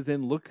Brooks is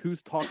in Look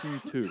Who's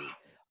Talking To.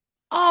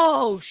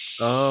 Oh,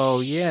 shit.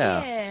 Oh,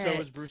 yeah. So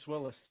is Bruce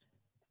Willis.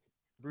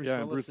 Bruce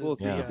Yeah, and Bruce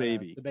Willis is the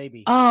baby. The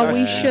baby. Oh, we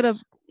That's- should have.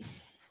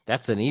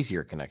 That's an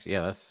easier connection.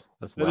 Yeah, that's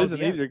That loud. is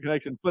an easier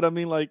connection. But I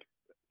mean, like,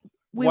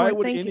 We why were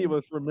would thinking. any of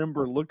us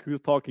remember Look Who's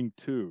Talking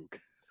To?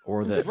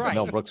 Or that Right.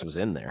 Mel Brooks was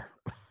in there.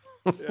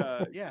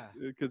 Yeah, Yeah.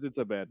 because it's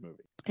a bad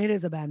movie. It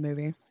is a bad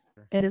movie.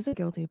 It is a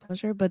guilty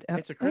pleasure, but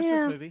It's a Christmas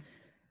yeah. movie.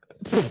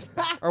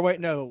 Or wait,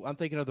 no, I'm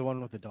thinking of the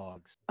one with the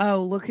dogs.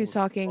 Oh, look who's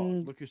Oh,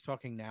 talking. Look Who's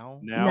Talking Now.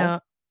 Now, No,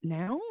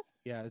 now?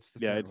 Yeah, it's the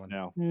yeah, third it's one.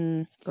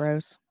 now.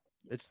 Gross.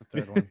 It's the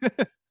third one.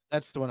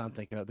 That's the one I'm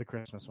thinking of, the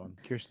Christmas one.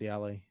 Kirstie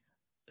Alley.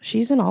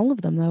 She's in all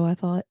of them, though. I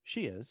thought.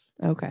 She is.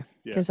 Okay, Yeah.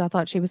 because I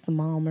thought she was the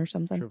mom or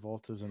something.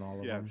 Travolta's in all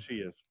of Yeah, them. she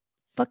is.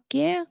 Fuck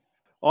yeah, we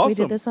Awesome.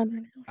 did this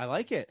on. I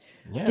like it.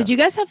 Yeah. Did you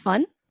guys have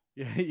fun?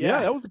 Yeah, Yeah,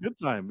 that was a good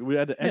time. We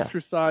had to Yeah.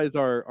 exercise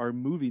our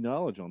movie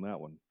knowledge on that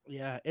one.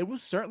 Yeah, it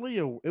was certainly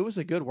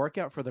a good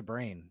workout for the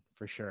brain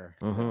for sure.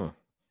 hmm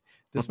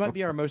This might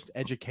be our most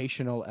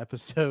educational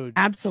episode.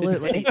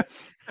 Absolutely. today.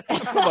 I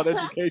don't know about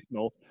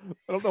educational.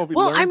 I don't know if we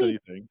Well, I learned mean-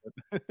 anything.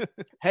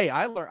 Hey,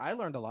 I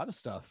learned a lot of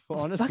stuff.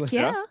 Honestly, Fuck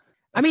yeah. Yeah.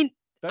 I mean,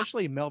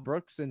 especially Mel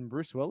Brooks and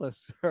Bruce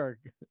Willis are.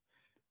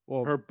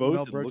 Well, Her both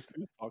Mel and Brooks. Look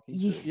Who's Talking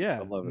Ye- To. Yeah,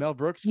 I love it. Mel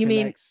Brooks. You mean-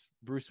 connects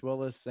Bruce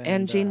Willis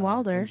and Gene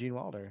Wilder. And Gene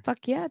Wilder.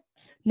 fuck yeah.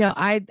 No,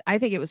 I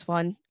think it was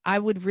fun. I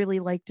would really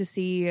like to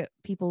see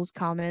people's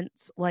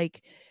comments,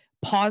 like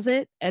pause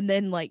it and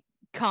then like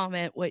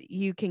comment what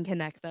you can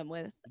connect them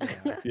with.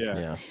 Yeah. Yeah.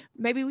 Yeah.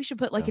 Maybe we should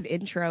put like Yeah. an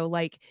intro,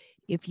 like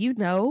if you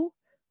know,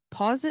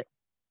 pause it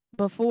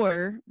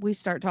before we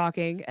start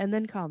talking and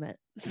then comment.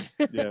 Yeah, see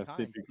if Kind,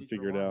 you can please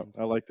figure it out. rewind.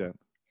 I like that.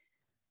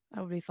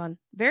 That would be fun.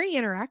 Very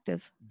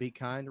interactive. Be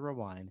kind.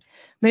 Rewind.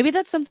 Maybe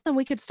that's something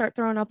we could start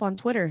throwing up on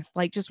Twitter.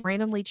 Like just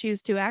randomly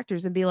choose 2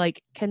 actors and be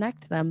like,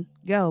 connect them.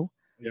 Go.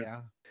 Yeah.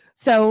 Yeah.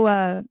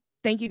 So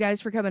thank you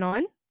guys for coming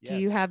on. Do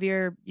you Yes. have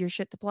your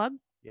shit to plug?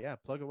 Yeah.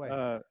 Plug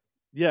away.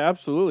 Yeah,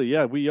 absolutely.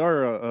 Yeah, we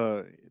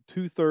are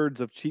 2/3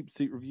 of Cheap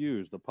Seat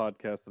Reviews, the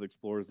podcast that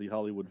explores the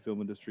Hollywood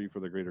film industry for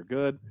the greater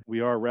good. We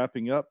are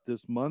wrapping up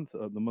this month,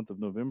 the month of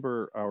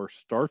November, our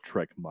Star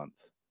Trek month.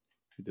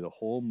 We did a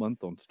whole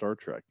month on Star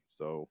Trek.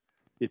 So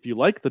if you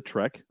like the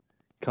Trek,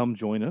 come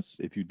join us.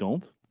 If you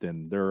don't,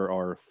 then there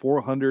are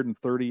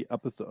 430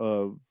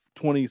 episodes,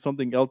 20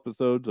 something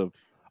episodes of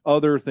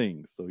other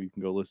things. So you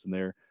can go listen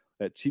there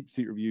at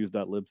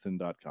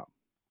cheapseatreviews.libsyn.com.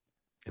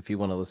 If you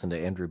want to listen to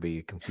Andrew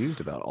be confused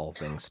about all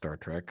things Star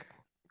Trek,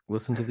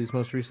 listen to these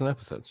most recent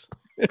episodes.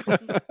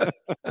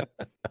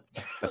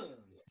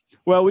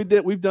 Well, we've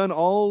done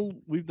all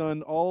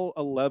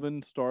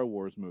 11 Star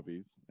Wars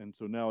movies, and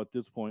so now at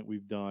this point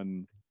we've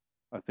done,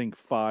 I think,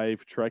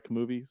 5 Trek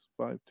movies.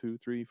 5, 2,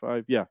 3,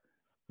 5. Yeah,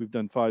 we've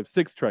done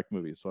 6 Trek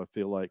movies. So I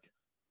feel like,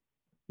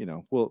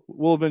 we'll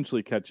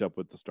eventually catch up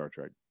with the Star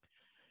Trek.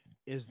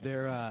 Is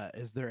there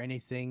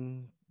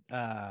anything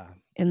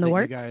In the that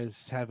works? you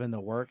guys have in the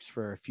works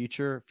for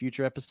future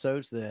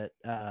episodes that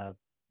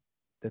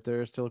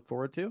there is to look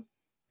forward to?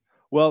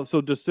 Well,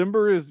 so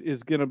December is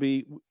going to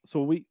be,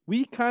 so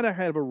we kind of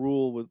have a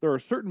rule with, there are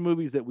certain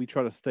movies that we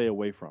try to stay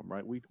away from,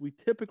 right? We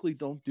typically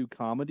don't do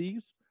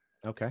comedies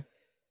Okay.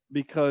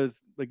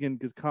 because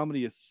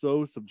comedy is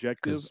so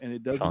subjective 'Cause and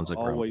it Sean's doesn't a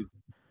grump. always,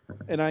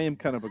 and I am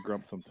kind of a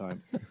grump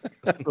sometimes.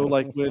 So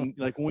when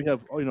we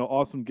have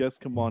awesome guests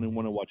come on and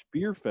want to watch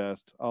Beer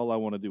Fest, all I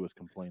want to do is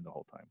complain the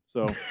whole time.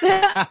 So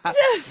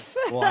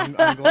Well, I'm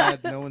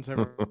glad no one's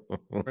ever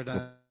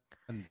done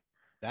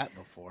that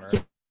before.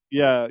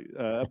 yeah,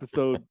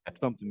 episode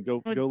something.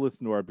 Go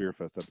listen to our Beer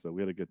Fest episode.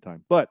 We had a good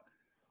time. But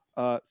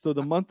so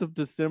the month of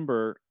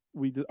December,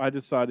 I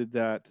decided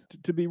that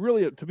to be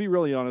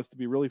really honest, to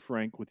be really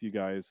frank with you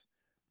guys,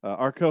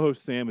 our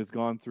co-host Sam has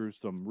gone through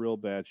some real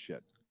bad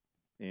shit,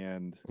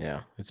 and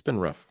Yeah, it's been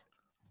rough.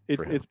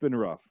 for him. it's been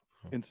rough.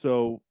 And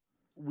so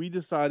we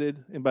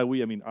decided, and by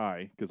we I mean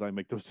I, because I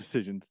make those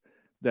decisions,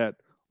 that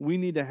we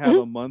need to have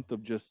a month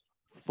of just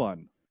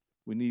fun.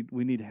 We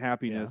need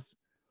happiness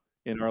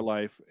in our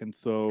life, and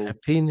so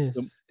Happiness.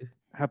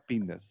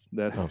 happiness.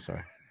 That Oh,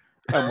 sorry.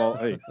 I'm all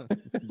hey,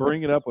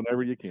 bring it up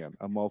whenever you can.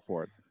 I'm all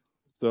for it.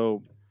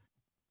 So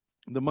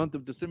the month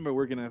of December,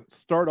 we're gonna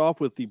start off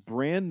with the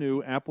brand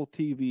new Apple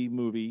TV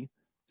movie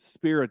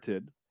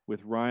Spirited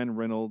with Ryan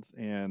Reynolds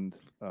and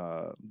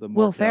the Will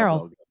Mark Ferrell.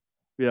 Cowbell guy.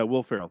 Yeah,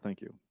 Will Ferrell.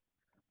 Thank you.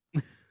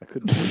 I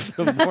couldn't.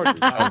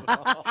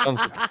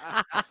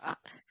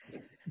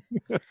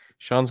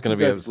 Sean's going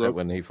to You be guys upset broke-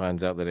 when he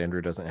finds out that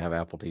Andrew doesn't have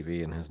Apple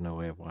TV and has no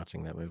way of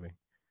watching that movie.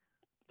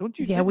 Don't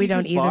you? Yeah, didn't we you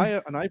don't just buy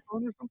either. an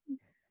iPhone or something?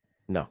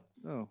 No.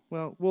 Oh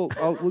well, we'll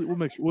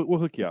make sure we'll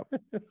hook you up.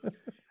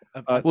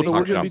 I We'll think talk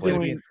we're gonna shop be later.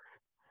 doing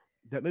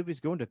that. Movie's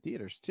going to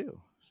theaters too.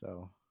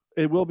 So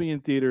It will be in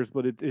theaters,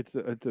 but it's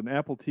an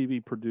Apple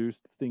TV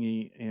produced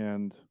thingy,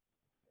 and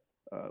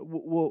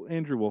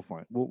Andrew will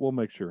find. We'll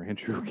make sure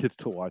Andrew gets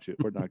to watch it.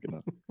 We're not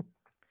gonna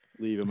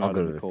leave him I'll out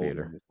go in to the the cold on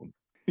theater. this one.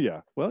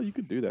 Yeah, well, you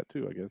could do that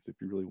too, I guess, if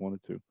you really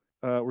wanted to.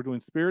 We're doing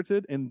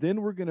Spirited, and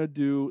then we're gonna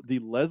do the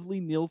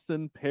Leslie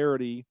Nielsen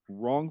parody,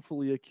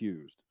 Wrongfully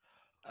Accused.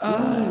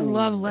 I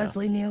love Yeah.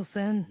 Leslie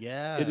Nielsen.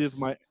 yeah, It is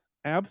my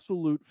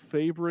absolute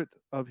favorite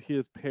of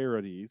his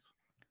parodies,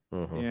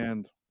 Mhm.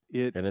 and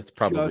it And it's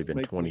probably just been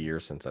makes 20 me-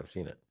 years since I've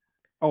seen it.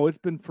 Oh, it's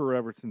been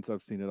forever since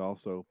I've seen it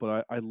also,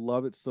 but I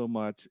love it so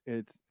much.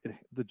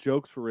 The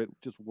jokes for it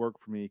just work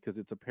for me because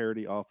it's a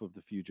parody off of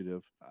The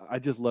Fugitive. I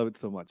just love it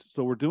so much.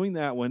 So we're doing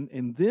that one,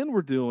 and then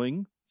we're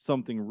doing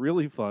something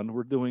really fun.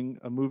 We're doing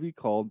a movie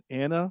called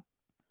Anna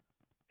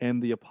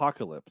and the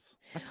Apocalypse,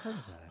 I've heard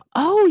of that.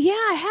 Oh yeah,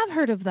 I have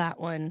heard of that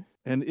one.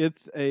 and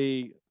it's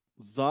a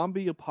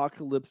zombie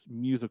apocalypse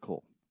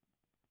musical.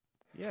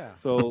 Yeah.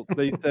 So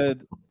they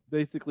said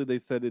basically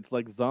it's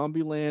like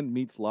Zombieland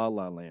meets La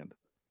La Land.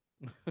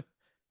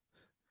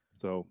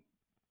 So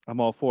I'm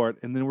all for it.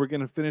 And then we're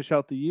going to finish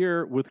out the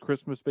year with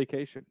Christmas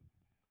Vacation.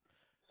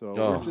 So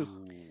Oh. we're just,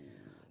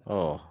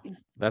 Oh,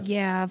 that's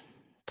Yeah,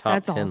 top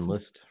that's 10 awesome.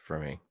 list for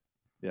me.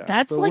 yeah.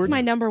 that's so like we're-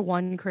 my number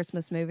one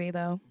Christmas movie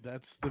though,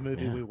 That's the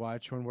movie Yeah. we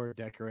watch when we're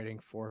decorating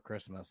for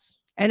Christmas.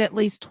 and at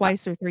least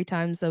twice or three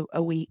times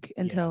a week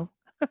until.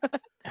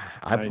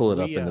 I pull it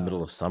up We, in the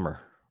middle of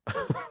summer.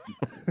 Oh,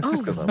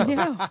 Just 'cause I love it.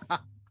 yeah.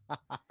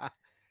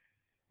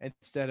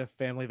 Instead of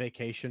Family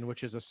Vacation,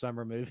 which is a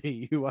summer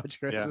movie, you watch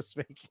Christmas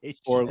Vacation.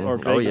 or Oh,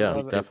 Vegas yeah,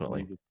 Vacation.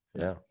 definitely.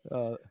 Yeah.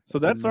 So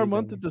that's our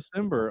month of amazing.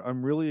 December.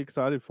 I'm really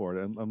excited for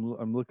it.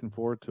 I'm looking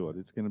forward to it.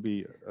 It's going to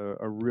be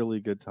a really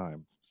good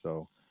time.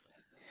 So,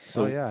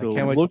 Oh, yeah, I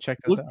can't wait to check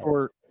this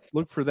out.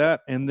 Look for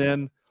that, and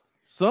then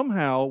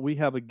somehow we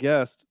have a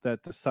guest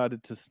that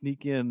decided to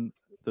sneak in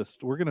this.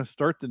 We're going to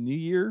start the new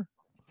year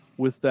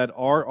with that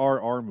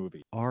RRR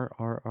movie.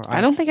 RRR. I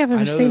don't think I've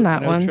ever seen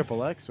that one.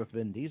 Triple X with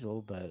Vin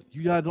Diesel, but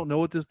You guys don't know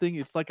what this thing?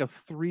 It's like a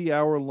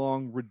 3-hour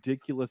long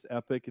ridiculous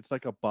epic. It's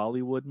like a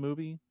Bollywood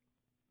movie.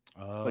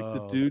 Like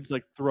the dude's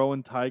like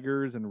throwing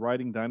tigers and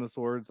riding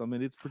dinosaurs. I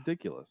mean, it's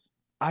ridiculous.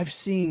 I've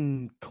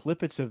seen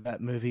clippets of that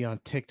movie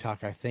on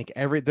TikTok. I think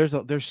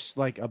there's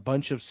like a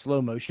bunch of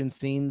slow motion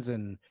scenes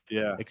and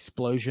Yeah.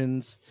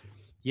 explosions.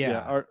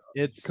 Yeah, Our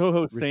it's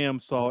co-host ri- Sam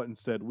saw it and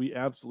said we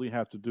absolutely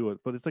have to do it,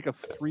 but it's like a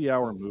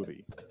 3-hour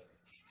movie.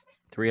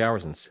 3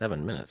 hours and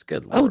 7 minutes.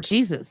 Good Oh lord.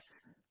 Jesus.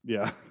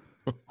 Yeah,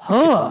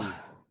 Oh.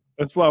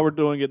 that's why we're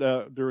doing it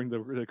during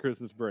the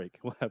Christmas break.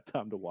 We'll have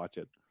time to watch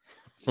it.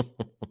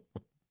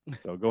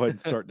 So go ahead and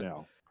start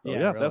now. So,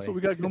 Yeah, that's what really.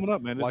 we got coming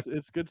up, man. Watch-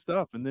 It's good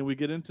stuff. And then we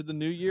get into the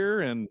new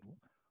year and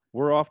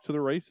we're off to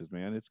the races,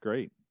 man. It's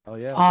great. Oh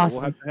yeah, Awesome.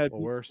 We'll have to have, Well,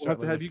 you, we're we'll have, to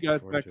certainly have you looking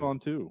guys forward back to it. on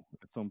too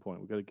at some point.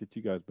 We got to get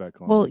you guys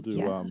back on. Well, we'll do,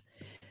 yeah.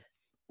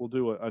 we'll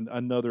do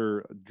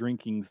another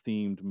drinking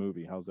themed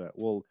movie. How's that?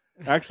 Well,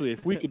 actually,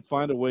 if we could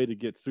find a way to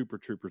get Super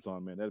Troopers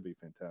on, man, that'd be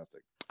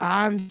fantastic.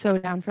 I'm so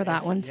down for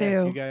that one Yeah,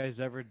 if you too. guys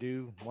ever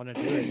do want to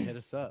do it, hit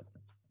us up.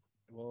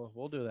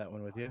 We'll do that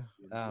one with you.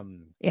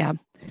 Yeah.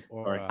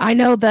 Or I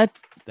know that.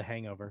 The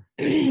Hangover.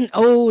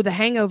 Oh, The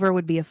Hangover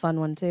would be a fun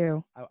one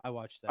too. I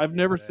watched that. I've the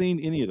never other day. seen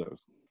any of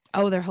those.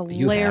 Oh, they're haven't?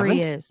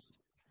 hilarious.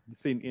 I've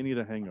seen any of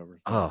the Hangovers.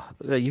 Oh,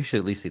 you should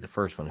at least see the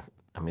first one.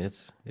 I mean,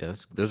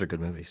 those are good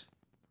movies.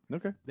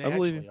 Okay, They I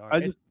believe actually you. are. I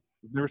just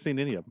never seen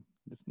any of them.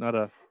 It's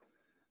not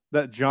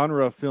that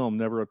genre of film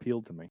never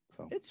appealed to me.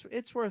 So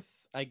It's worth,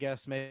 I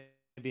guess, maybe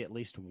at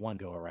least one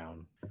go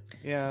around.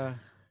 Yeah,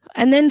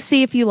 And then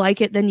see if you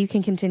like it, then you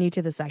can continue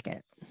to the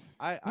second.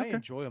 I Okay.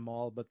 enjoy them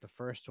all, but the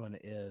first one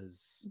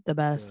is The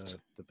best.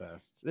 The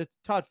best. It's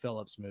Todd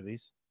Phillips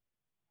movies.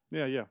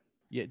 yeah.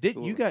 Yeah, did you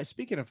Absolutely. guys?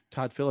 Speaking of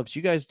Todd Phillips,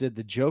 you guys did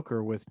the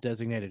Joker with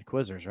Designated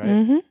Quizzers,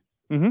 right?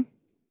 Mm-hmm.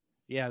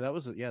 Yeah,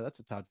 that's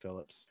a Todd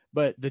Phillips.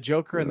 But the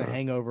Joker and the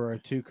Hangover are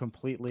two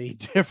completely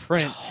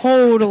different.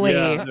 Totally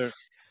Yeah, they're-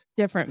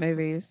 different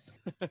movies.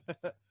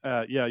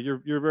 yeah, you're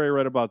very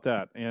right about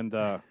that. And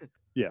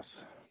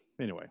yes.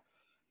 Anyway,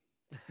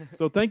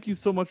 so thank you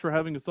so much for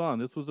having us on.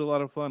 This was a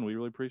lot of fun. We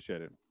really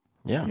appreciate it.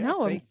 Yeah.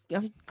 No, thank-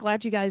 I'm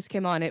glad you guys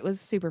came on. It was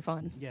super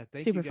fun. Yeah,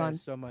 thank Super you guys fun.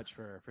 so much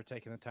for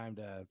taking the time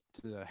to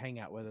hang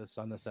out with us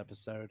on this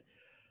episode.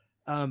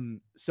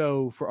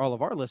 So for all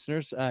of our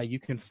listeners, you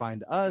can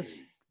find us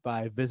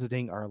by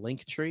visiting our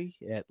link tree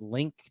at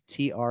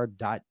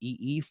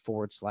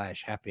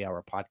linktr.ee/happy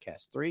hour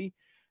podcast 3.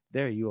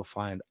 There you will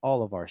find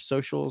all of our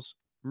socials,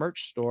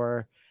 merch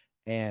store,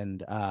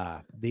 and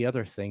the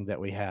other thing that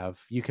we have.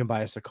 You can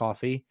buy us a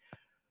coffee.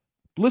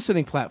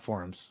 Listening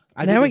platforms.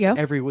 I do There we this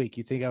go. every week.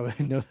 You think I would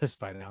know this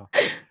by now?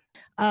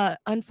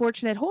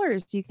 Unfortunate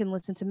Horrors. You can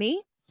listen to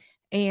me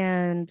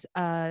and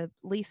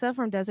Lisa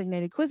from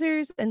Designated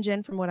Quizzers and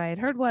Jen from What I Had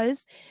Heard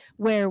Was,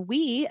 where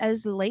we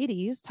as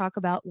ladies talk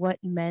about what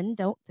men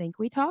don't think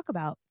we talk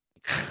about.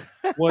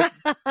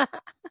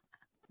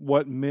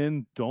 What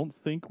men don't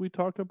think we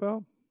talk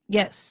about?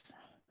 Yes.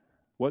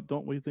 What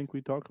don't we think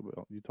we talk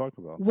about? You talk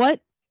about.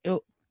 What?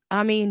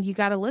 I mean, you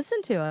got to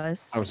listen to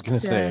us. I was going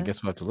to say, I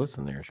guess we'll have to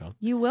listen there, Sean.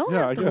 You will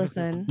Yeah, I have to guess.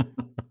 listen.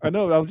 I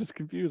know. I'm just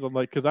confused. I'm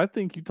like, because I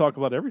think you talk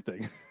about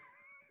everything.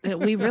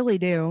 We really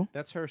do.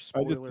 That's her I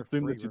spoiler. just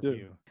assume that you do.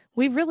 review.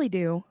 We really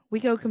do. We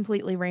go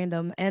completely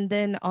random. And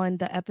then on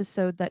the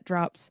episode that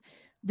drops,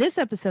 this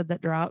episode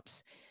that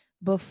drops,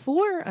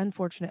 before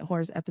Unfortunate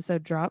Horrors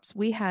episode drops,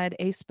 we had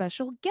a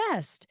special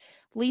guest,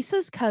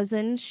 Lisa's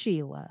cousin,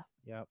 Sheila.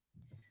 Yep.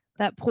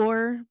 That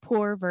poor,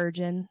 poor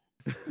virgin.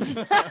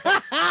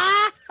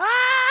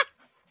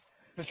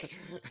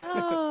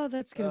 Oh,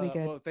 that's going to be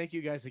good. Well, thank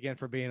you guys again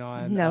for being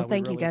on. No, We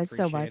thank you really guys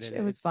so appreciate much.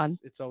 It was fun.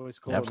 It's always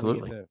cool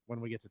Absolutely. when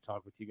we get to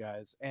talk with you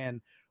guys,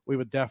 and we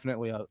would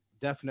definitely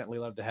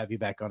love to have you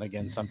back on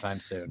again sometime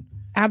soon.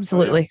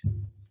 Absolutely.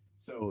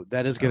 So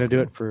that is going to do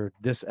it for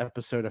this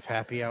episode of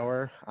Happy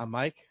Hour. I'm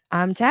Mike,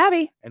 I'm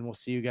Tabby. and we'll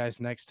see you guys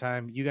next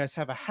time. You guys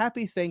have a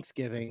happy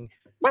Thanksgiving.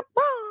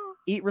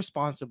 Eat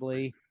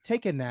responsibly,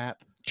 take a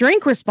nap,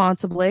 Drink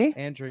responsibly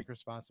and drink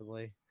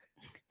responsibly.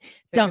 Take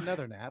Don't-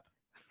 another nap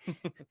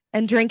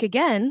and drink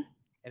again.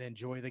 and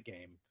enjoy the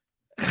game.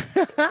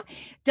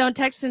 Don't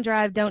text and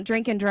drive. Don't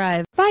drink and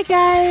drive. Bye,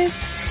 guys.